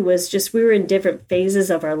 2 was just we were in different phases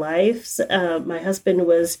of our lives. My husband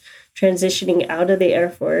was transitioning out of the Air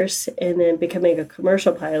Force and then becoming a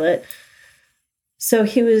commercial pilot. So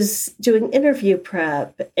he was doing interview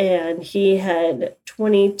prep, and he had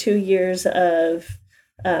 22 years of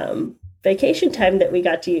vacation time that we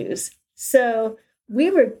got to use. So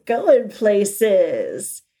we were going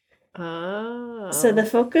places. Oh. So the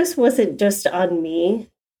focus wasn't just on me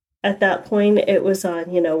at that point. It was on,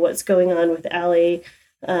 what's going on with Allie.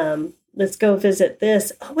 Let's go visit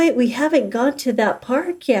this. Oh, wait, we haven't gone to that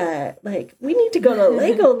park yet. Like, we need to go to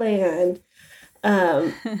Legoland.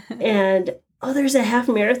 And there's a half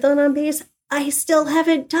marathon on base. I still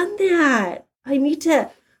haven't done that. I need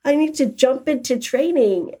to jump into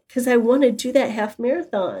training because I want to do that half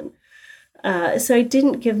marathon. So I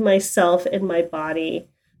didn't give myself and my body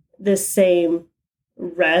the same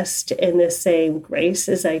rest and the same grace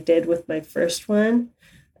as I did with my first one.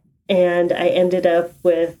 And I ended up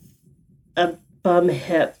with a bum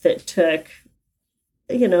hip that took,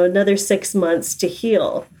 another 6 months to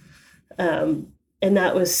heal. And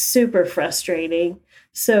that was super frustrating.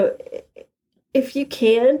 So if you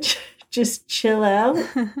can't, just chill out,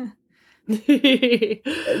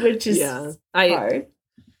 which is hard.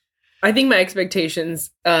 I think my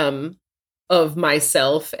expectations of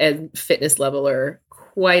myself and fitness level are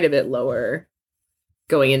quite a bit lower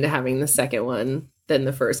going into having the second one than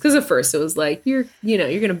the first. Because the first, it was like, you're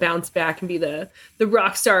going to bounce back and be the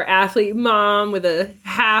rock star athlete mom with a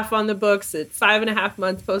half on the books at 5.5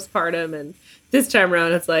 months postpartum. And this time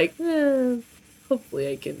around, it's like,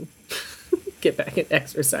 hopefully I can get back at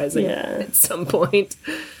exercising at some point.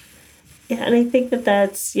 Yeah, and I think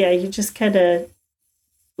that's, you just kind of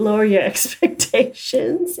lower your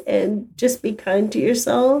expectations and just be kind to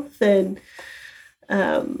yourself and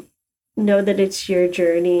know that it's your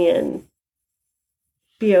journey and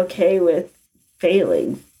be okay with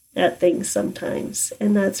failing at things sometimes.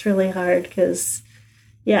 And that's really hard because,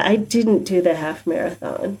 I didn't do the half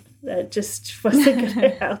marathon. That just wasn't going to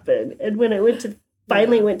happen. And when I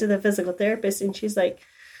finally went to the physical therapist, and she's like,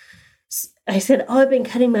 I said, I've been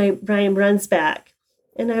cutting my runs back.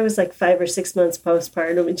 And I was like 5 or 6 months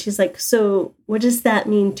postpartum. And she's like, so what does that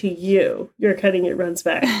mean to you? You're cutting your runs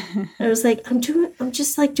back. I was like, I'm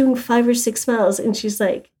just like doing 5 or 6 miles. And she's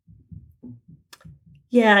like,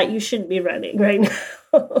 yeah, you shouldn't be running right now.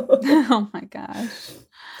 Oh my gosh.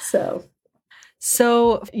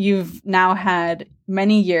 So you've now had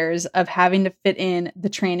many years of having to fit in the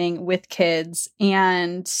training with kids.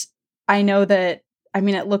 And I know that,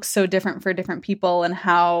 it looks so different for different people and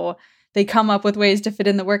how they come up with ways to fit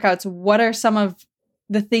in the workouts. What are some of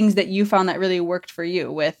the things that you found that really worked for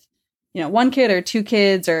you with, 1 kid or 2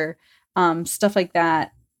 kids or stuff like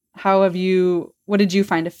that? What did you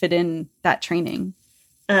find to fit in that training?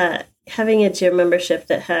 Having a gym membership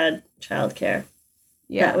that had childcare.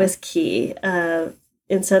 Yeah. That was key.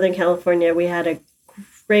 In Southern California, we had a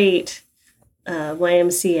great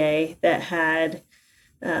YMCA that had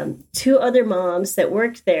 2 other moms that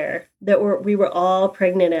worked there we were all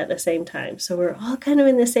pregnant at the same time. So we're all kind of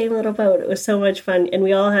in the same little boat. It was so much fun. And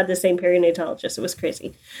we all had the same perinatologist. It was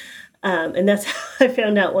crazy. And that's how I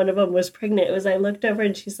found out one of them was pregnant. It was, I looked over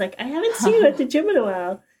and she's like, I haven't seen you at the gym in a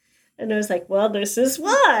while. And I was like, well, this is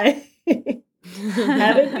why.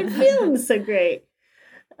 Haven't been feeling so great.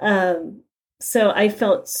 So I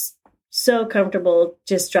felt so comfortable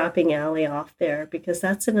just dropping Allie off there, because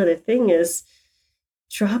that's another thing is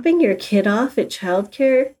dropping your kid off at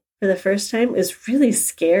childcare for the first time is really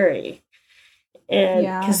scary. And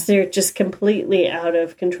because they're just completely out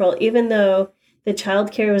of control, even though the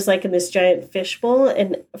childcare was like in this giant fishbowl,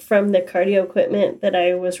 and from the cardio equipment that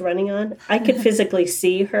I was running on, I could physically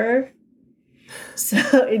see her. So,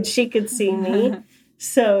 and she could see me.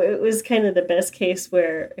 So it was kind of the best case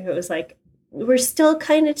where it was like, we're still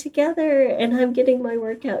kind of together and I'm getting my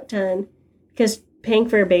workout done. Because paying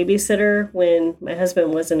for a babysitter when my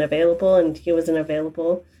husband wasn't available and he wasn't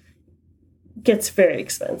available gets very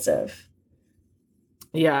expensive.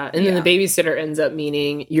 Yeah. And then the babysitter ends up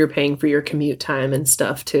meaning you're paying for your commute time and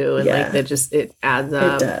stuff too. And like that just, it adds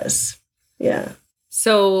up. It does. Yeah.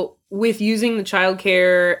 So with using the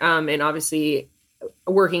childcare and obviously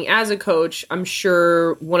working as a coach, I'm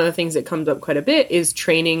sure one of the things that comes up quite a bit is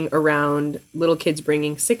training around little kids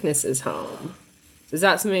bringing sicknesses home. Is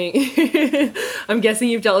that something I'm guessing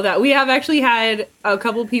you've dealt with that? We have actually had a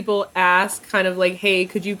couple people ask kind of like, hey,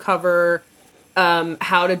 could you cover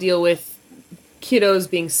how to deal with kiddos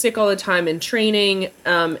being sick all the time in training?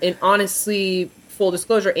 And honestly, full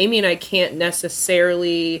disclosure, Amy and I can't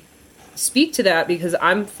necessarily speak to that because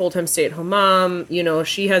I'm full-time stay-at-home mom. You know,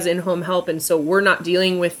 she has in-home help, and so we're not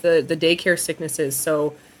dealing with the daycare sicknesses.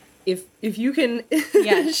 So if you can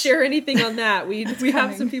share anything on that, we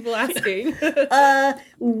have some people asking.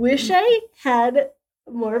 Wish I had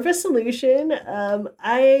more of a solution.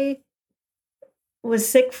 I was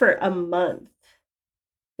sick for a month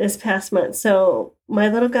this past month. So my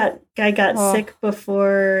little guy got sick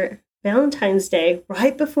before Valentine's Day,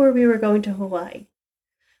 right before we were going to Hawaii.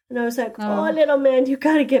 And I was like, oh, little man, you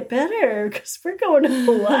got to get better because we're going to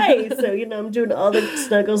Hawaii. So, you know, I'm doing all the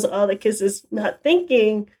snuggles, all the kisses, not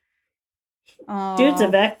thinking, dude's a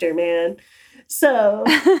vector, man. So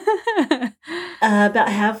about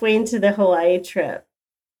halfway into the Hawaii trip,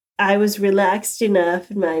 I was relaxed enough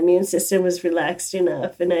and my immune system was relaxed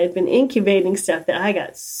enough. And I had been incubating stuff that I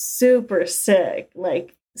got super sick,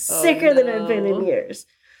 like sicker than I've been in years.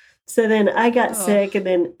 So then I got sick, and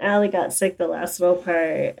then Allie got sick the last little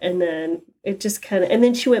part, and then it just kind of, and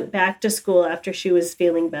then she went back to school after she was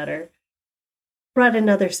feeling better. Brought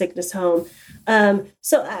another sickness home.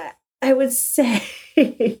 So I would say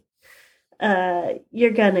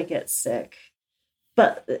you're gonna get sick,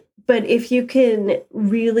 but if you can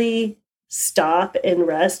really stop and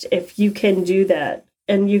rest, if you can do that,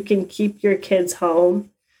 and you can keep your kids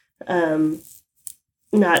home,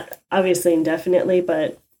 not obviously indefinitely,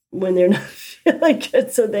 but when they're not feeling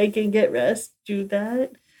good so they can get rest, do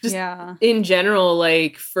that. Just in general,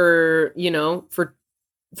 like for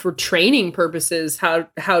training purposes,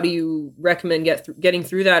 how do you recommend getting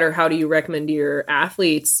through that, or how do you recommend to your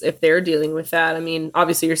athletes if they're dealing with that? I mean,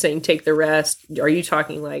 obviously you're saying take the rest. Are you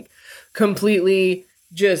talking like completely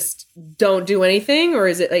just don't do anything, or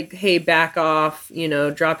is it like, hey, back off, you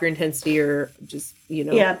know, drop your intensity, or just, you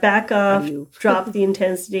know, back off, drop the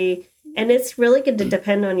intensity. And it's really going to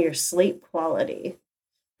depend on your sleep quality.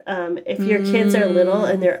 If your kids are little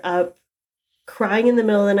and they're up crying in the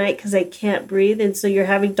middle of the night because they can't breathe, and so you're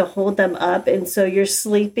having to hold them up, and so you're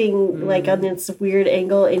sleeping like on this weird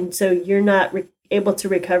angle, and so you're not able to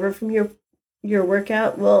recover from your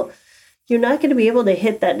workout, well, you're not going to be able to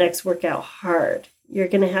hit that next workout hard. You're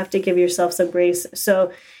going to have to give yourself some grace.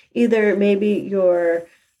 So either maybe your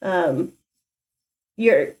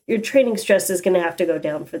training stress is going to have to go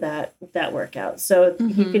down for that workout. So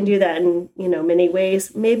you can do that in, you know, many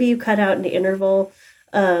ways. Maybe you cut out an interval.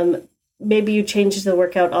 Maybe you change the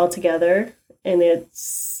workout altogether, and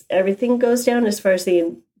everything goes down as far as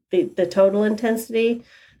the total intensity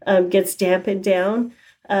gets dampened down.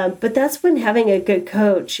 But that's when having a good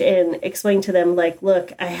coach and explain to them, like,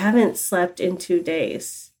 look, I haven't slept in 2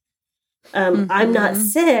 days. I'm not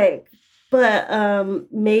sick, but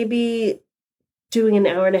maybe doing an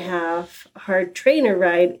hour and a half hard trainer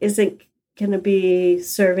ride isn't going to be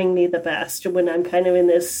serving me the best when I'm kind of in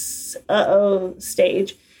this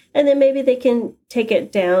stage. And then maybe they can take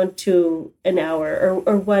it down to an hour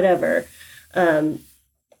or whatever. And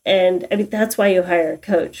I mean, that's why you hire a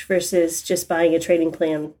coach versus just buying a training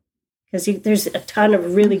plan. Because there's a ton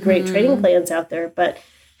of really great training plans out there, but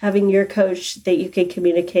having your coach that you can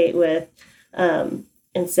communicate with and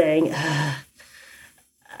saying,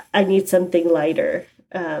 I need something lighter.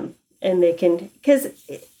 And they can, because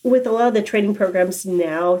with a lot of the training programs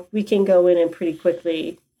now, we can go in and pretty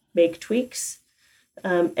quickly make tweaks.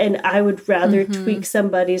 And I would rather tweak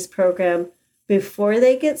somebody's program before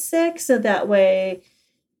they get sick, so that way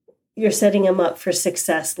you're setting them up for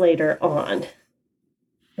success later on,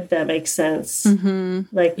 if that makes sense.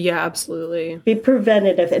 Like, yeah, absolutely. Be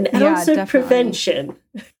preventative and also definitely. prevention.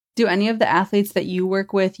 Do any of the athletes that you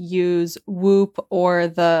work with use Whoop or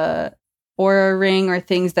the Oura Ring or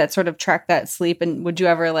things that sort of track that sleep? And would you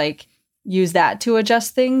ever like use that to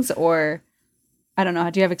adjust things? Or I don't know.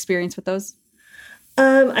 Do you have experience with those?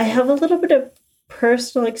 I have a little bit of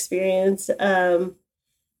personal experience. I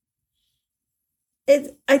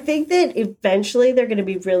think that eventually they're going to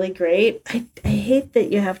be really great. I hate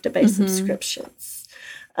that you have to buy subscriptions.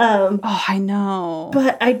 I know.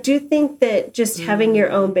 But I do think that just having your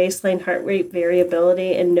own baseline heart rate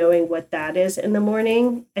variability and knowing what that is in the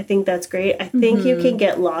morning, I think that's great. I think you can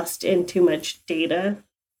get lost in too much data.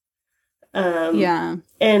 And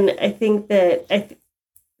I think that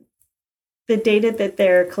the data that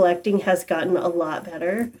they're collecting has gotten a lot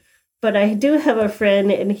better. But I do have a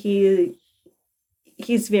friend, and he's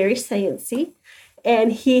very sciencey,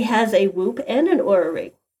 and he has a Whoop and an Oura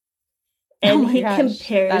Ring. And he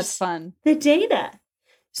compares That's fun. the data.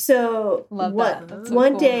 So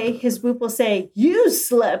one day his whoop will say, "You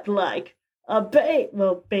slept like a baby."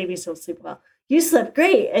 Well, babies don't sleep well. "You slept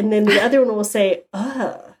great." And then the other one will say,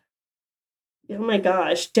 "Oh my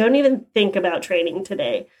gosh, don't even think about training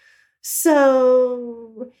today."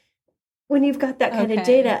 So when you've got that kind of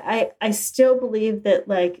data, I still believe that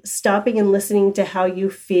like stopping and listening to how you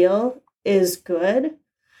feel is good.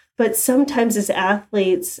 But sometimes as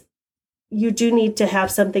athletes, you do need to have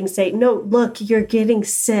something say, "No, look, you're getting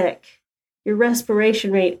sick. Your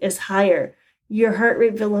respiration rate is higher. Your heart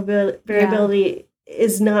rate variability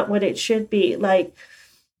is not what it should be." Like,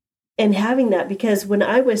 and having that, because when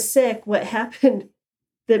I was sick, what happened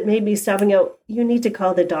that made me stop and go, "You need to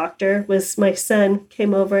call the doctor," was my son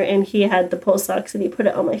came over and he had the pulse ox and he put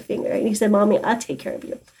it on my finger and he said, "Mommy, I'll take care of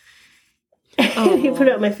you." And he put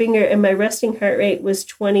it on my finger and my resting heart rate was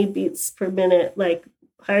 20 beats per minute, like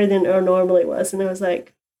higher than it normally was. And I was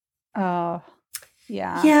like, oh,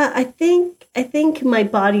 yeah. Yeah, I think my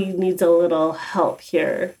body needs a little help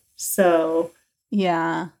here. So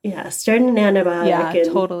yeah, starting an antibiotic. Yeah,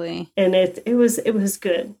 totally. And it was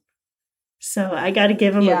good. So I got to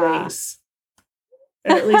give him a raise,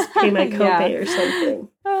 or at least pay my copay or something.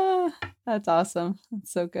 That's awesome.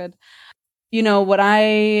 That's so good. You know, what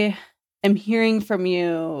I am hearing from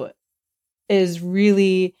you is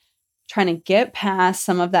really trying to get past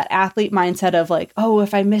some of that athlete mindset of like, oh,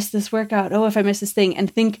 if I miss this workout, oh, if I miss this thing,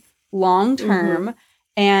 and think long term. Mm-hmm.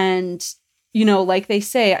 And, you know, like they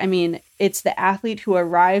say, I mean, it's the athlete who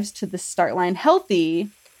arrives to the start line healthy.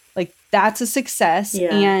 Like, that's a success.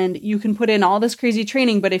 Yeah. And you can put in all this crazy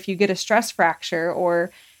training, but if you get a stress fracture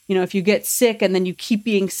or, you know, if you get sick and then you keep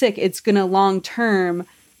being sick, it's going to long term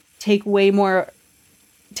take away more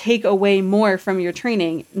from your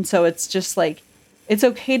training. And so it's just like, it's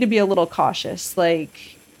okay to be a little cautious,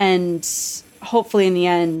 like, and hopefully in the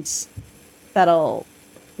end that'll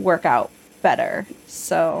work out better.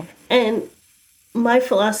 So, and my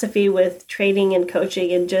philosophy with training and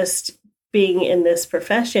coaching and just being in this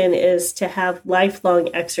profession is to have lifelong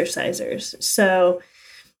exercisers. So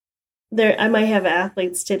I might have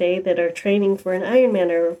athletes today that are training for an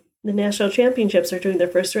Ironman or the national championships are doing their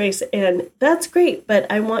first race, and that's great, but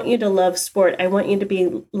I want you to love sport. I want you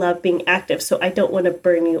to love being active. So I don't want to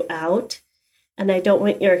burn you out, and I don't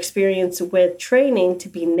want your experience with training to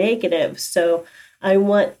be negative. So I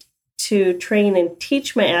want to train and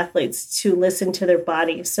teach my athletes to listen to their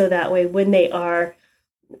body. So that way, when they are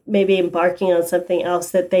maybe embarking on something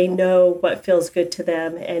else, that they know what feels good to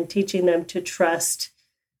them, and teaching them to trust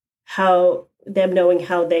knowing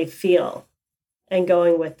how they feel and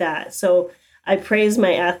going with that. So I praise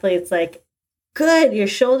my athletes like, good, your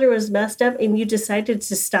shoulder was messed up and you decided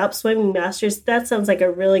to stop swimming masters. That sounds like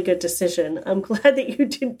a really good decision. I'm glad that you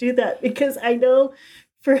didn't do that, because I know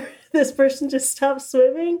for this person to stop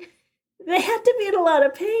swimming, they had to be in a lot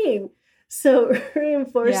of pain. So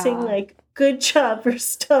reinforcing like, good job for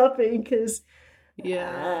stopping, because, you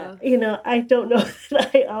know, I don't know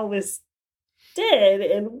that I always did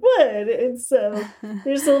and would. And so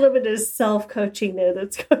there's a little bit of self-coaching there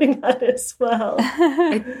that's going on as well.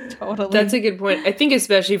 Totally. That's a good point. I think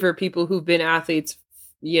especially for people who've been athletes,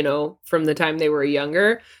 you know, from the time they were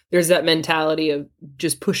younger, there's that mentality of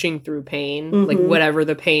just pushing through pain, like whatever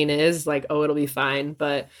the pain is, like, oh, it'll be fine.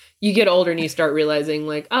 But you get older and you start realizing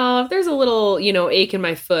like, oh, if there's a little, you know, ache in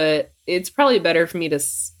my foot, it's probably better for me to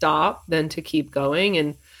stop than to keep going.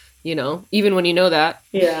 And, you know, even when you know that,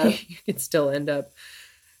 you can still end up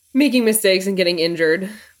making mistakes and getting injured,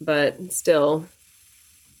 but still.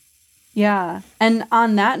 Yeah. And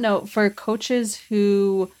on that note, for coaches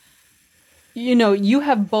who, you know, you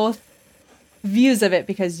have both views of it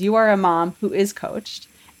because you are a mom who is coached,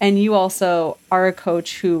 and you also are a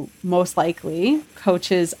coach who most likely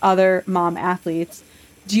coaches other mom athletes.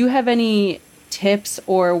 Do you have any tips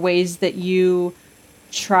or ways that you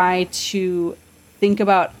try to think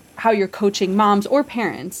about how you're coaching moms or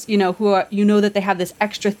parents, you know, who are, you know, that they have this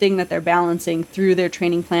extra thing that they're balancing through their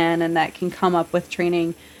training plan and that can come up with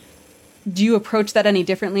training? Do you approach that any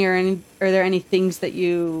differently, or are there any things that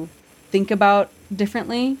you think about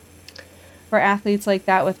differently for athletes like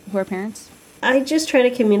that who are parents? I just try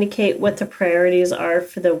to communicate what the priorities are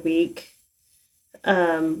for the week.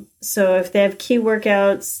 So if they have key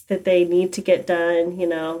workouts that they need to get done, you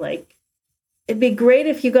know, like, it'd be great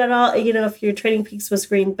if you got all, you know, if your Training Peaks was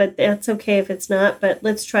green, but that's okay if it's not. But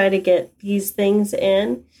let's try to get these things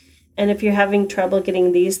in. And if you're having trouble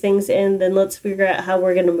getting these things in, then let's figure out how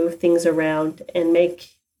we're going to move things around and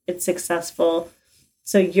make it successful.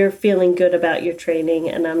 So you're feeling good about your training,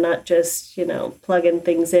 and I'm not just, you know, plugging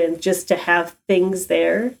things in just to have things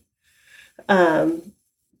there.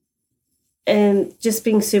 and just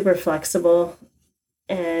being super flexible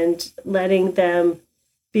and letting them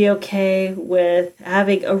be okay with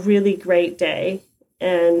having a really great day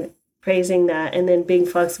and praising that, and then being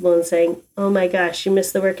flexible and saying, oh my gosh, you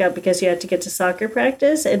missed the workout because you had to get to soccer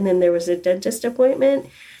practice and then there was a dentist appointment.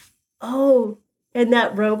 Oh, and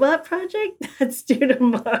that robot project, that's due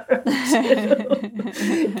tomorrow too.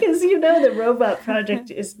 Because the robot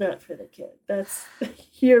project is not for the kid. That's,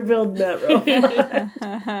 you're building that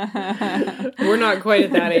robot. We're not quite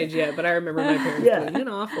at that age yet, but I remember my parents doing an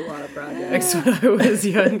awful lot of projects when I was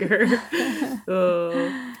younger.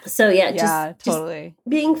 So totally. Just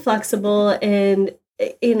being flexible, and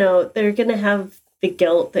they're going to have the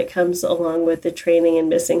guilt that comes along with the training and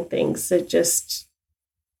missing things. So just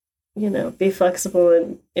be flexible,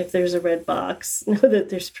 and if there's a red box, know that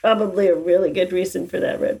there's probably a really good reason for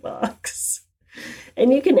that red box.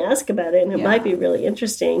 And you can ask about it, and it might be really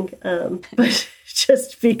interesting. But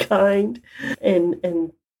just be kind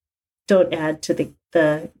and don't add to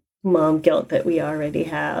the mom guilt that we already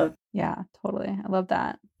have. Yeah, totally. I love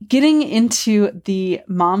that. Getting into the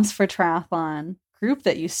Moms for Triathlon group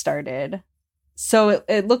that you started. So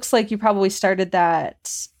it looks like you probably started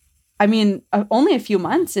that, only a few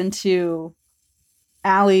months into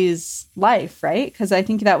Allie's life, right? Because I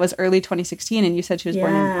think that was early 2016, and you said she was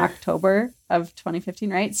born in October of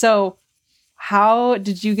 2015, right? So how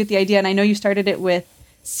did you get the idea? And I know you started it with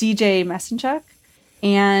CJ Messenchuk.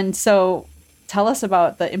 And so tell us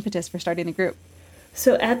about the impetus for starting the group.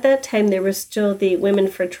 So at that time, there was still the Women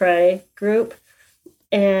for Tri group.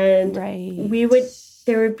 And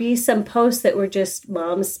there would be some posts that were just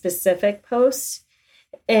mom-specific posts.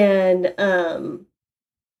 And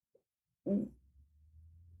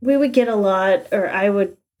we would get a lot, or I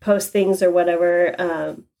would post things or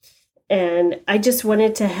whatever. And I just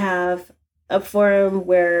wanted to have a forum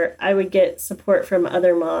where I would get support from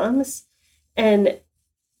other moms. And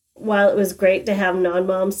while it was great to have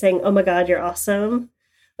non-moms saying, oh my God, you're awesome,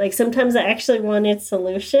 like sometimes I actually wanted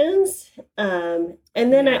solutions. And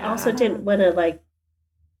then I also didn't want to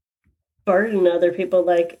burden other people.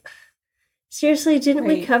 Like, seriously, didn't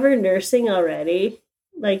we cover nursing already?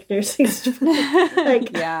 Like, nursing's but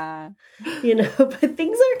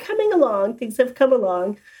things are coming along. Things have come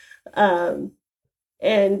along.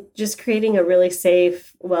 And just creating a really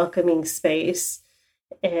safe, welcoming space.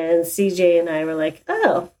 And CJ and I were like,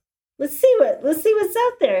 oh, let's see what's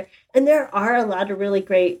out there. And there are a lot of really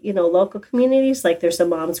great, local communities. Like there's a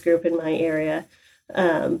mom's group in my area.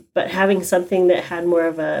 But having something that had more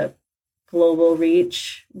of a global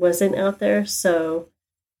reach wasn't out there. So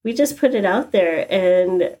we just put it out there,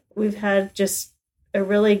 and we've had just a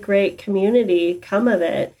really great community come of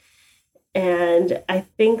it. And I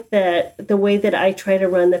think that the way that I try to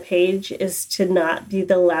run the page is to not be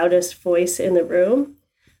the loudest voice in the room.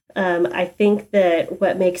 I think that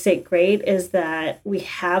what makes it great is that we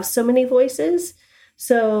have so many voices.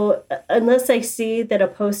 So unless I see that a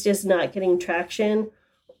post is not getting traction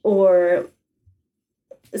or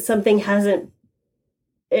something hasn't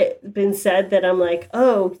been said that I'm like,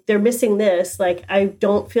 oh, they're missing this, like I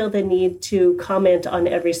don't feel the need to comment on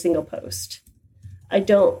every single post. I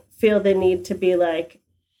don't feel the need to be like,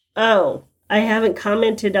 oh, I haven't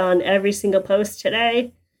commented on every single post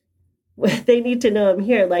today. They need to know I'm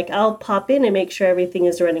here. Like, I'll pop in and make sure everything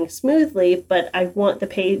is running smoothly, but I want the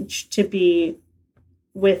page to be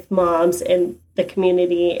with moms and the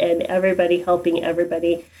community and everybody helping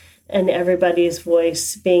everybody and everybody's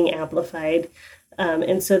voice being amplified.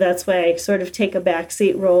 And so that's why I sort of take a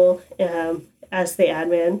backseat role as the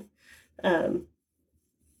admin. And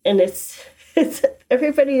it's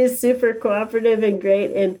everybody is super cooperative and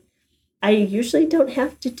great. And I usually don't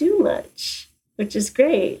have to do much, which is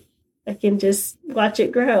great. I can just watch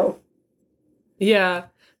it grow. Yeah,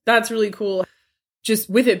 that's really cool. Just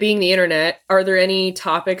with it being the internet, are there any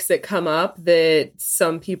topics that come up that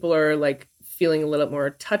some people are like feeling a little more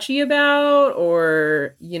touchy about?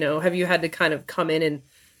 Or, have you had to kind of come in and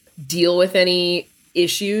deal with any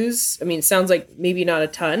issues? I mean, it sounds like maybe not a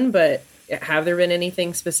ton, but have there been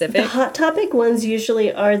anything specific? The hot topic ones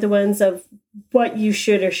usually are the ones of what you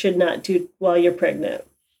should or should not do while you're pregnant.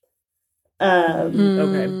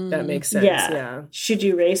 Okay, that makes sense. Yeah. Should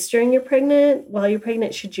you race while you're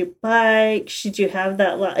pregnant? Should you bike? Should you have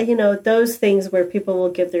that? Those things where people will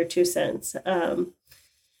give their 2 cents.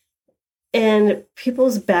 And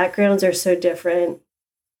people's backgrounds are so different,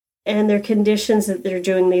 and their conditions that they're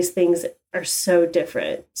doing these things are so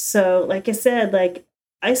different. So, like I said,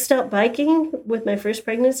 I stopped biking with my first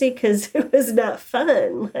pregnancy because it was not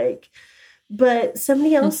fun. But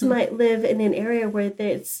somebody else might live in an area where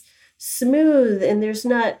it's smooth and there's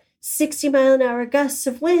not 60-mile-an-hour gusts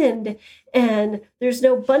of wind, and there's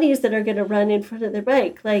no bunnies that are going to run in front of their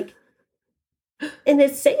bike. Like, and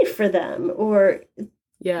it's safe for them or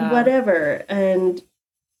whatever. And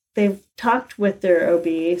they've talked with their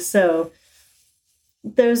OB. So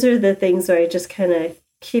those are the things where I just kind of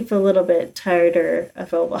keep a little bit tighter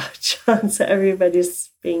of a watch on, so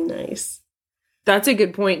everybody's being nice. That's a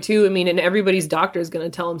good point too. I mean, and everybody's doctor is going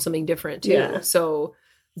to tell them something different too. Yeah. So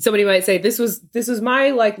somebody might say, this was my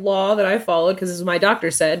like law that I followed because this is what my doctor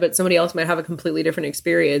said, but somebody else might have a completely different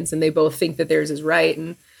experience and they both think that theirs is right.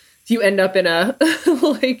 And if you end up in a,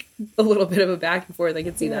 like a little bit of a back and forth, I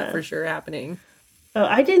can see that for sure happening. Oh,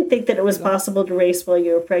 I didn't think that it was possible to race while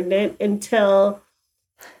you were pregnant until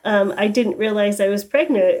I didn't realize I was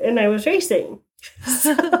pregnant and I was racing.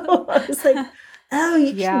 So I was like, oh,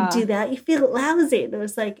 you can do that. You feel lousy. And I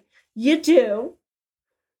was like, you do.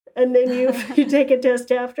 And then you take a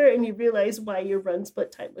test after and you realize why your run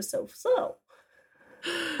split time was so slow.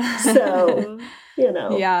 So, you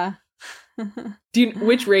know. Yeah.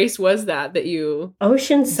 Which race was that you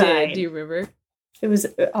Oceanside did? Do you remember? It was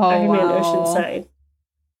Ironman Oceanside.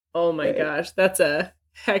 Oh my gosh. That's a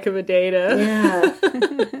heck of a data.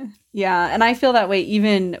 Yeah. Yeah. And I feel that way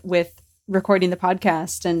even with recording the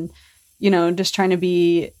podcast and, you know, just trying to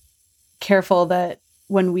be careful that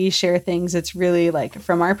when we share things, it's really like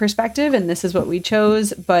from our perspective and this is what we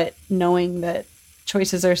chose, but knowing that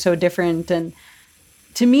choices are so different. And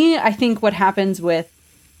to me, I think what happens with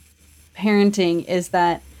parenting is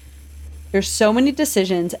that there's so many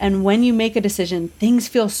decisions. And when you make a decision, things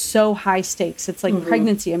feel so high stakes. It's like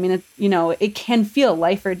pregnancy. I mean, it can feel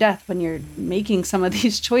life or death when you're making some of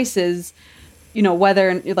these choices, you know, whether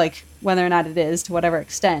or not it is to whatever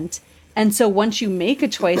extent. And so once you make a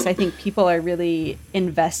choice, I think people are really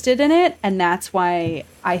invested in it. And that's why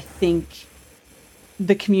I think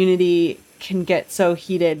the community can get so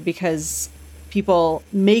heated because people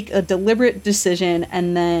make a deliberate decision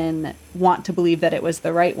and then want to believe that it was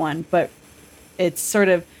the right one. But it's sort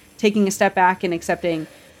of taking a step back and accepting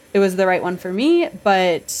it was the right one for me,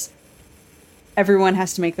 but everyone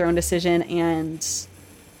has to make their own decision and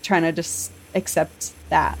trying to just accept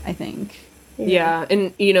that, I think. Yeah.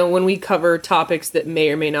 And, you know, when we cover topics that may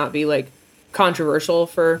or may not be like controversial,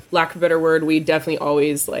 for lack of a better word, we definitely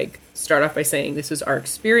always like start off by saying this is our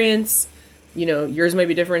experience. You know, yours might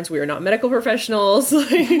be different. We are not medical professionals. Like,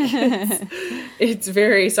 it's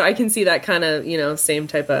very, so I can see that kind of, you know, same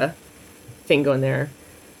type of thing going there.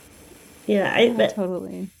 Yeah,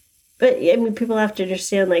 totally. But I mean, people have to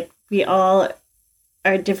understand, like, we all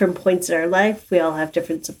are at different points in our life. We all have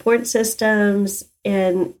different support systems.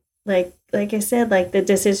 And like I said, like the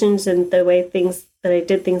decisions and the way that I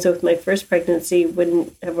did things with my first pregnancy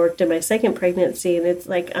wouldn't have worked in my second pregnancy. And it's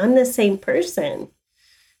like, I'm the same person.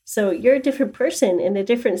 So you're a different person in a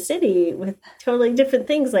different city with totally different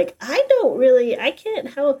things. Like, I can't,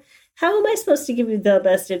 how am I supposed to give you the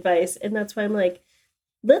best advice? And that's why I'm like,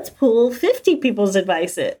 let's pool 50 people's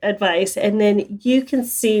advice, and then you can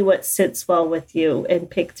see what sits well with you and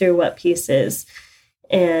pick through what pieces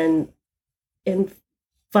and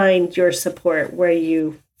find your support where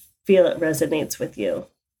you feel it resonates with you.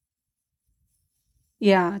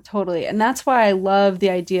 Yeah, totally. And that's why I love the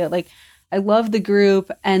idea. Like, I love the group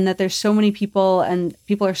and that there's so many people and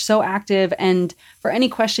people are so active. And for any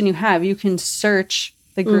question you have, you can search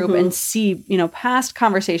the group and see, you know, past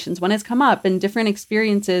conversations when it's come up and different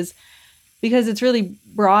experiences, because it's really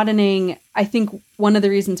broadening. I think one of the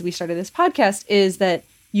reasons we started this podcast is that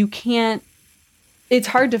it's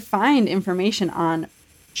hard to find information on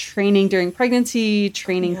training during pregnancy,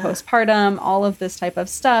 training postpartum, all of this type of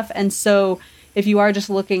stuff. And so if you are just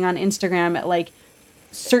looking on Instagram at like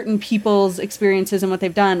certain people's experiences and what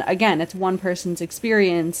they've done, again, it's one person's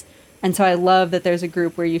experience. And so I love that there's a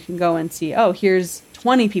group where you can go and see, oh, here's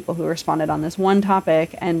 20 people who responded on this one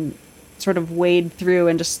topic and sort of wade through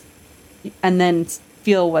and then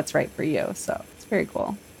feel what's right for you. So it's very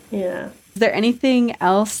cool. Yeah. Is there anything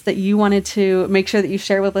else that you wanted to make sure that you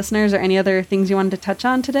share with listeners, or any other things you wanted to touch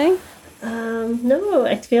on today? No,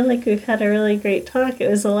 I feel like we've had a really great talk. It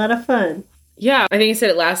was a lot of fun. Yeah, I think you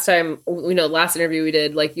said it last time, you know, last interview we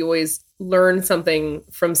did, like you always learn something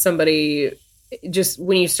from somebody just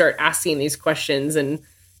when you start asking these questions, and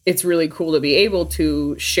it's really cool to be able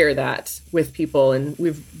to share that with people. And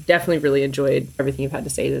we've definitely really enjoyed everything you've had to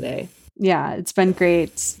say today. Yeah, it's been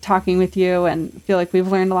great talking with you and feel like we've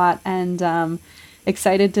learned a lot, and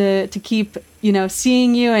excited to keep, you know,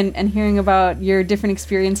 seeing you and hearing about your different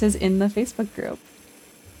experiences in the Facebook group.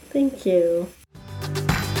 Thank you.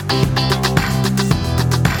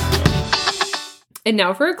 And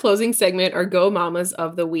now for our closing segment, our Go Mamas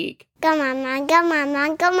of the week. Go mama, go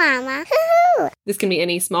mama, go mama. Hoo-hoo. This can be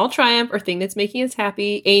any small triumph or thing that's making us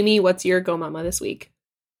happy. Amy, what's your Go Mama this week?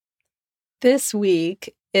 This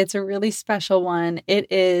week, it's a really special one.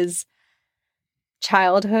 It is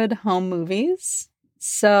childhood home movies.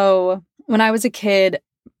 So when I was a kid,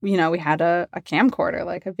 we had a camcorder,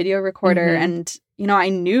 like a video recorder. Mm-hmm. And, I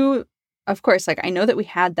knew, of course, like I know that we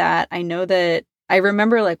had that. I know that I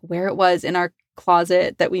remember like where it was in our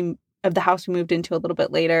closet of the house we moved into a little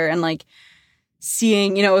bit later, and like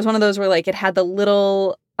seeing, it was one of those where like it had the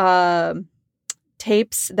little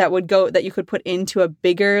tapes that you could put into a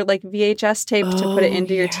bigger like VHS tape to put it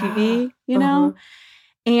into your TV,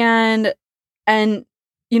 and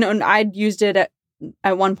I'd used it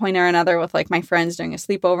at one point or another with like my friends during a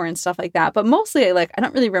sleepover and stuff like that. But mostly I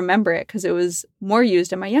don't really remember it because it was more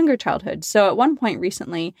used in my younger childhood. So at one point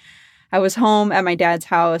recently, I was home at my dad's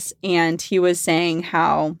house and he was saying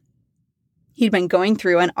how he'd been going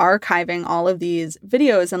through and archiving all of these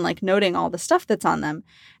videos and like noting all the stuff that's on them.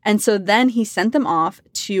 And so then he sent them off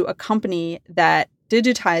to a company that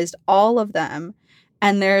digitized all of them.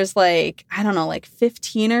 And there's like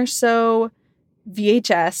 15 or so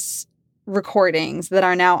VHS recordings that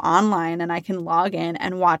are now online and I can log in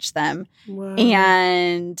and watch them. Wow.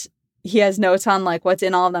 And he has notes on like what's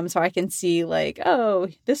in all of them so I can see like, oh,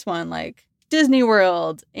 this one, like Disney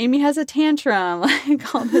World, Amy has a tantrum,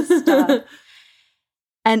 like all this stuff.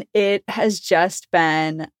 And it has just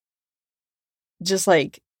been just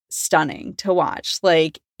like stunning to watch.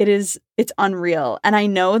 Like it's unreal. And I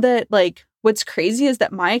know that like what's crazy is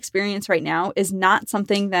that my experience right now is not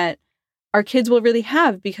something that our kids will really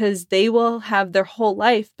have because they will have their whole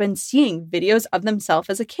life been seeing videos of themselves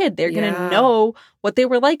as a kid. They're going to know what they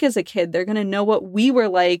were like as a kid. They're going to know what we were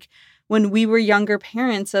like when we were younger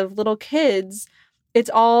parents of little kids. It's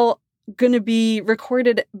all going to be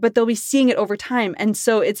recorded, but they'll be seeing it over time. And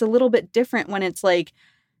so it's a little bit different when it's like,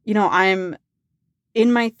 I'm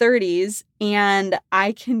in my 30s and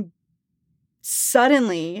I can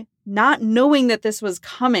suddenly, not knowing that this was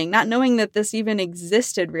coming, not knowing that this even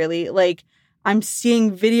existed really, like I'm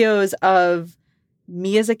seeing videos of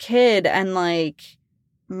me as a kid and like,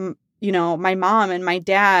 my mom and my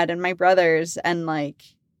dad and my brothers. And like,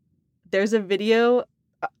 there's a video,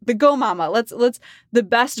 the Go Mama, let's the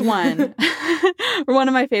best one, or one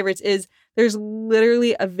of my favorites is there's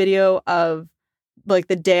literally a video of like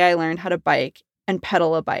the day I learned how to bike and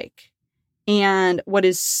pedal a bike. And what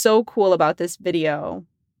is so cool about this video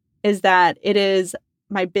is that it is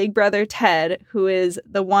my big brother, Ted, who is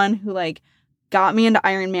the one who like got me into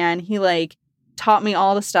Ironman. He like taught me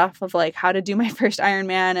all the stuff of like how to do my first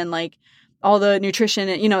Ironman and like all the nutrition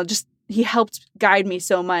and, just he helped guide me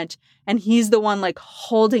so much. And he's the one like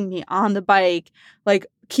holding me on the bike, like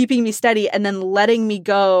keeping me steady and then letting me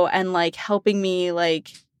go and like helping me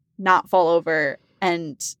like not fall over.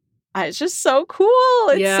 And it's just so cool.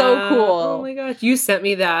 It's so cool. Oh my gosh. You sent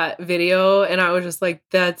me that video and I was just like,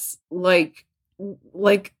 that's like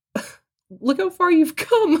look how far you've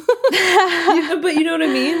come. But you know what I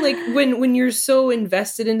mean? Like when you're so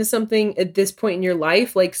invested into something at this point in your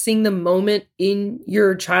life, like seeing the moment in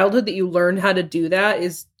your childhood that you learned how to do that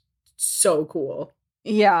is so cool.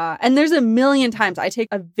 Yeah. And there's a million times I take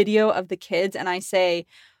a video of the kids and I say,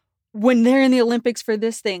 when they're in the Olympics for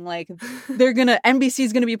this thing, like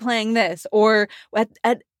NBC's going to be playing this, or at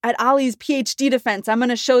Ollie's PhD defense, I'm going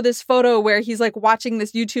to show this photo where he's like watching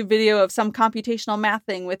this YouTube video of some computational math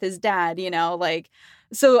thing with his dad, like,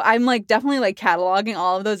 so I'm like definitely like cataloging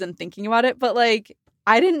all of those and thinking about it. But like,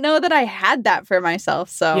 I didn't know that I had that for myself.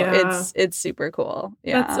 So it's super cool.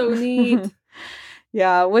 Yeah. That's so neat.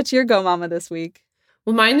 Yeah. What's your Go Mama this week?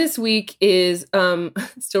 Well, mine this week is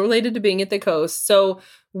still related to being at the coast. So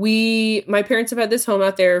my parents have had this home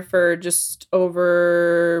out there for just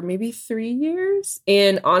over maybe 3 years.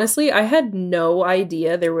 And honestly, I had no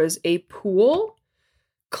idea there was a pool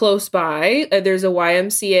close by. There's a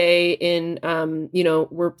YMCA in,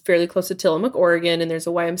 we're fairly close to Tillamook, Oregon, and there's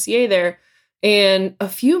a YMCA there. And a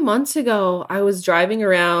few months ago, I was driving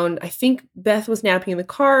around. I think Beth was napping in the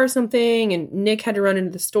car or something, and Nick had to run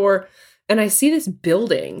into the store. And I see this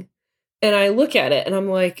building and I look at it and I'm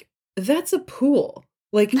like, that's a pool.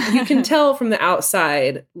 Like you can tell from the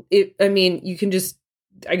outside. I could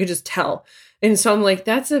just tell. And so I'm like,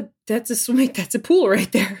 that's a pool right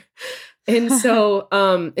there. And so,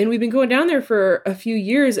 and we've been going down there for a few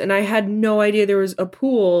years and I had no idea there was a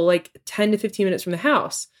pool like 10 to 15 minutes from the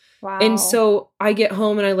house. Wow. And so I get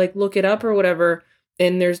home and I like look it up or whatever.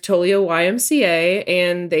 And there's totally a YMCA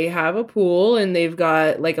and they have a pool and they've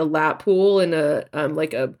got like a lap pool and a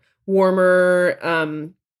like a warmer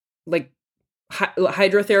like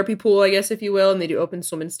hydrotherapy pool, I guess, if you will. And they do open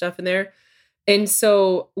swim and stuff in there. And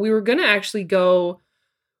so we were going to actually go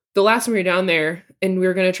the last time we were down there, and we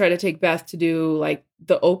were going to try to take Beth to do like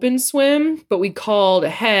the open swim, but we called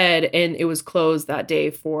ahead and it was closed that day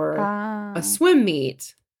for a swim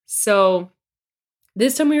meet. So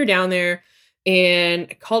this time we were down there and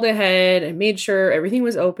I called ahead and made sure everything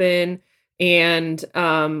was open and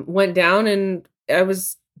went down, and I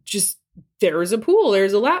was just, there was a pool,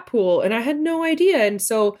 there's a lap pool, and I had no idea. And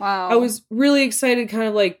so I was really excited, kind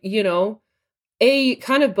of like, you know,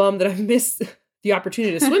 kind of bummed that I missed the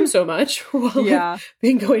opportunity to swim so much while I've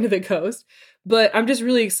been going to the coast. But I'm just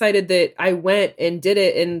really excited that I went and did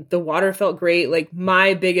it, and the water felt great. Like,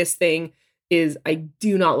 my biggest thing is I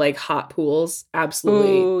do not like hot pools.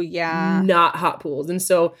 Absolutely not hot pools. And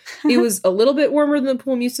so it was a little bit warmer than the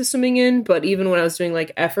pool I'm used to swimming in, but even when I was doing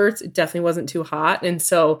like efforts, it definitely wasn't too hot. And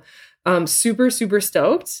so super, super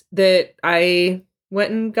stoked that I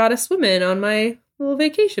went and got a swim in on my little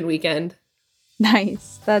vacation weekend.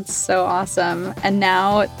 Nice. That's so awesome. And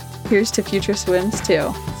now here's to future swims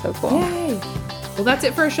too. So cool. Yay. Well, that's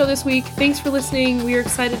it for our show this week. Thanks for listening. We are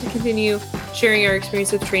excited to continue sharing our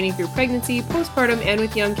experience with training through pregnancy, postpartum, and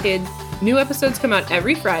with young kids. New episodes come out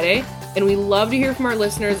every Friday, and we love to hear from our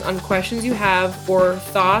listeners on questions you have or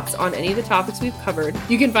thoughts on any of the topics we've covered.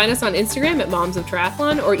 You can find us on Instagram at Moms of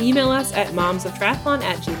Triathlon or email us at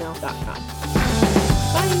momsoftriathlon@gmail.com.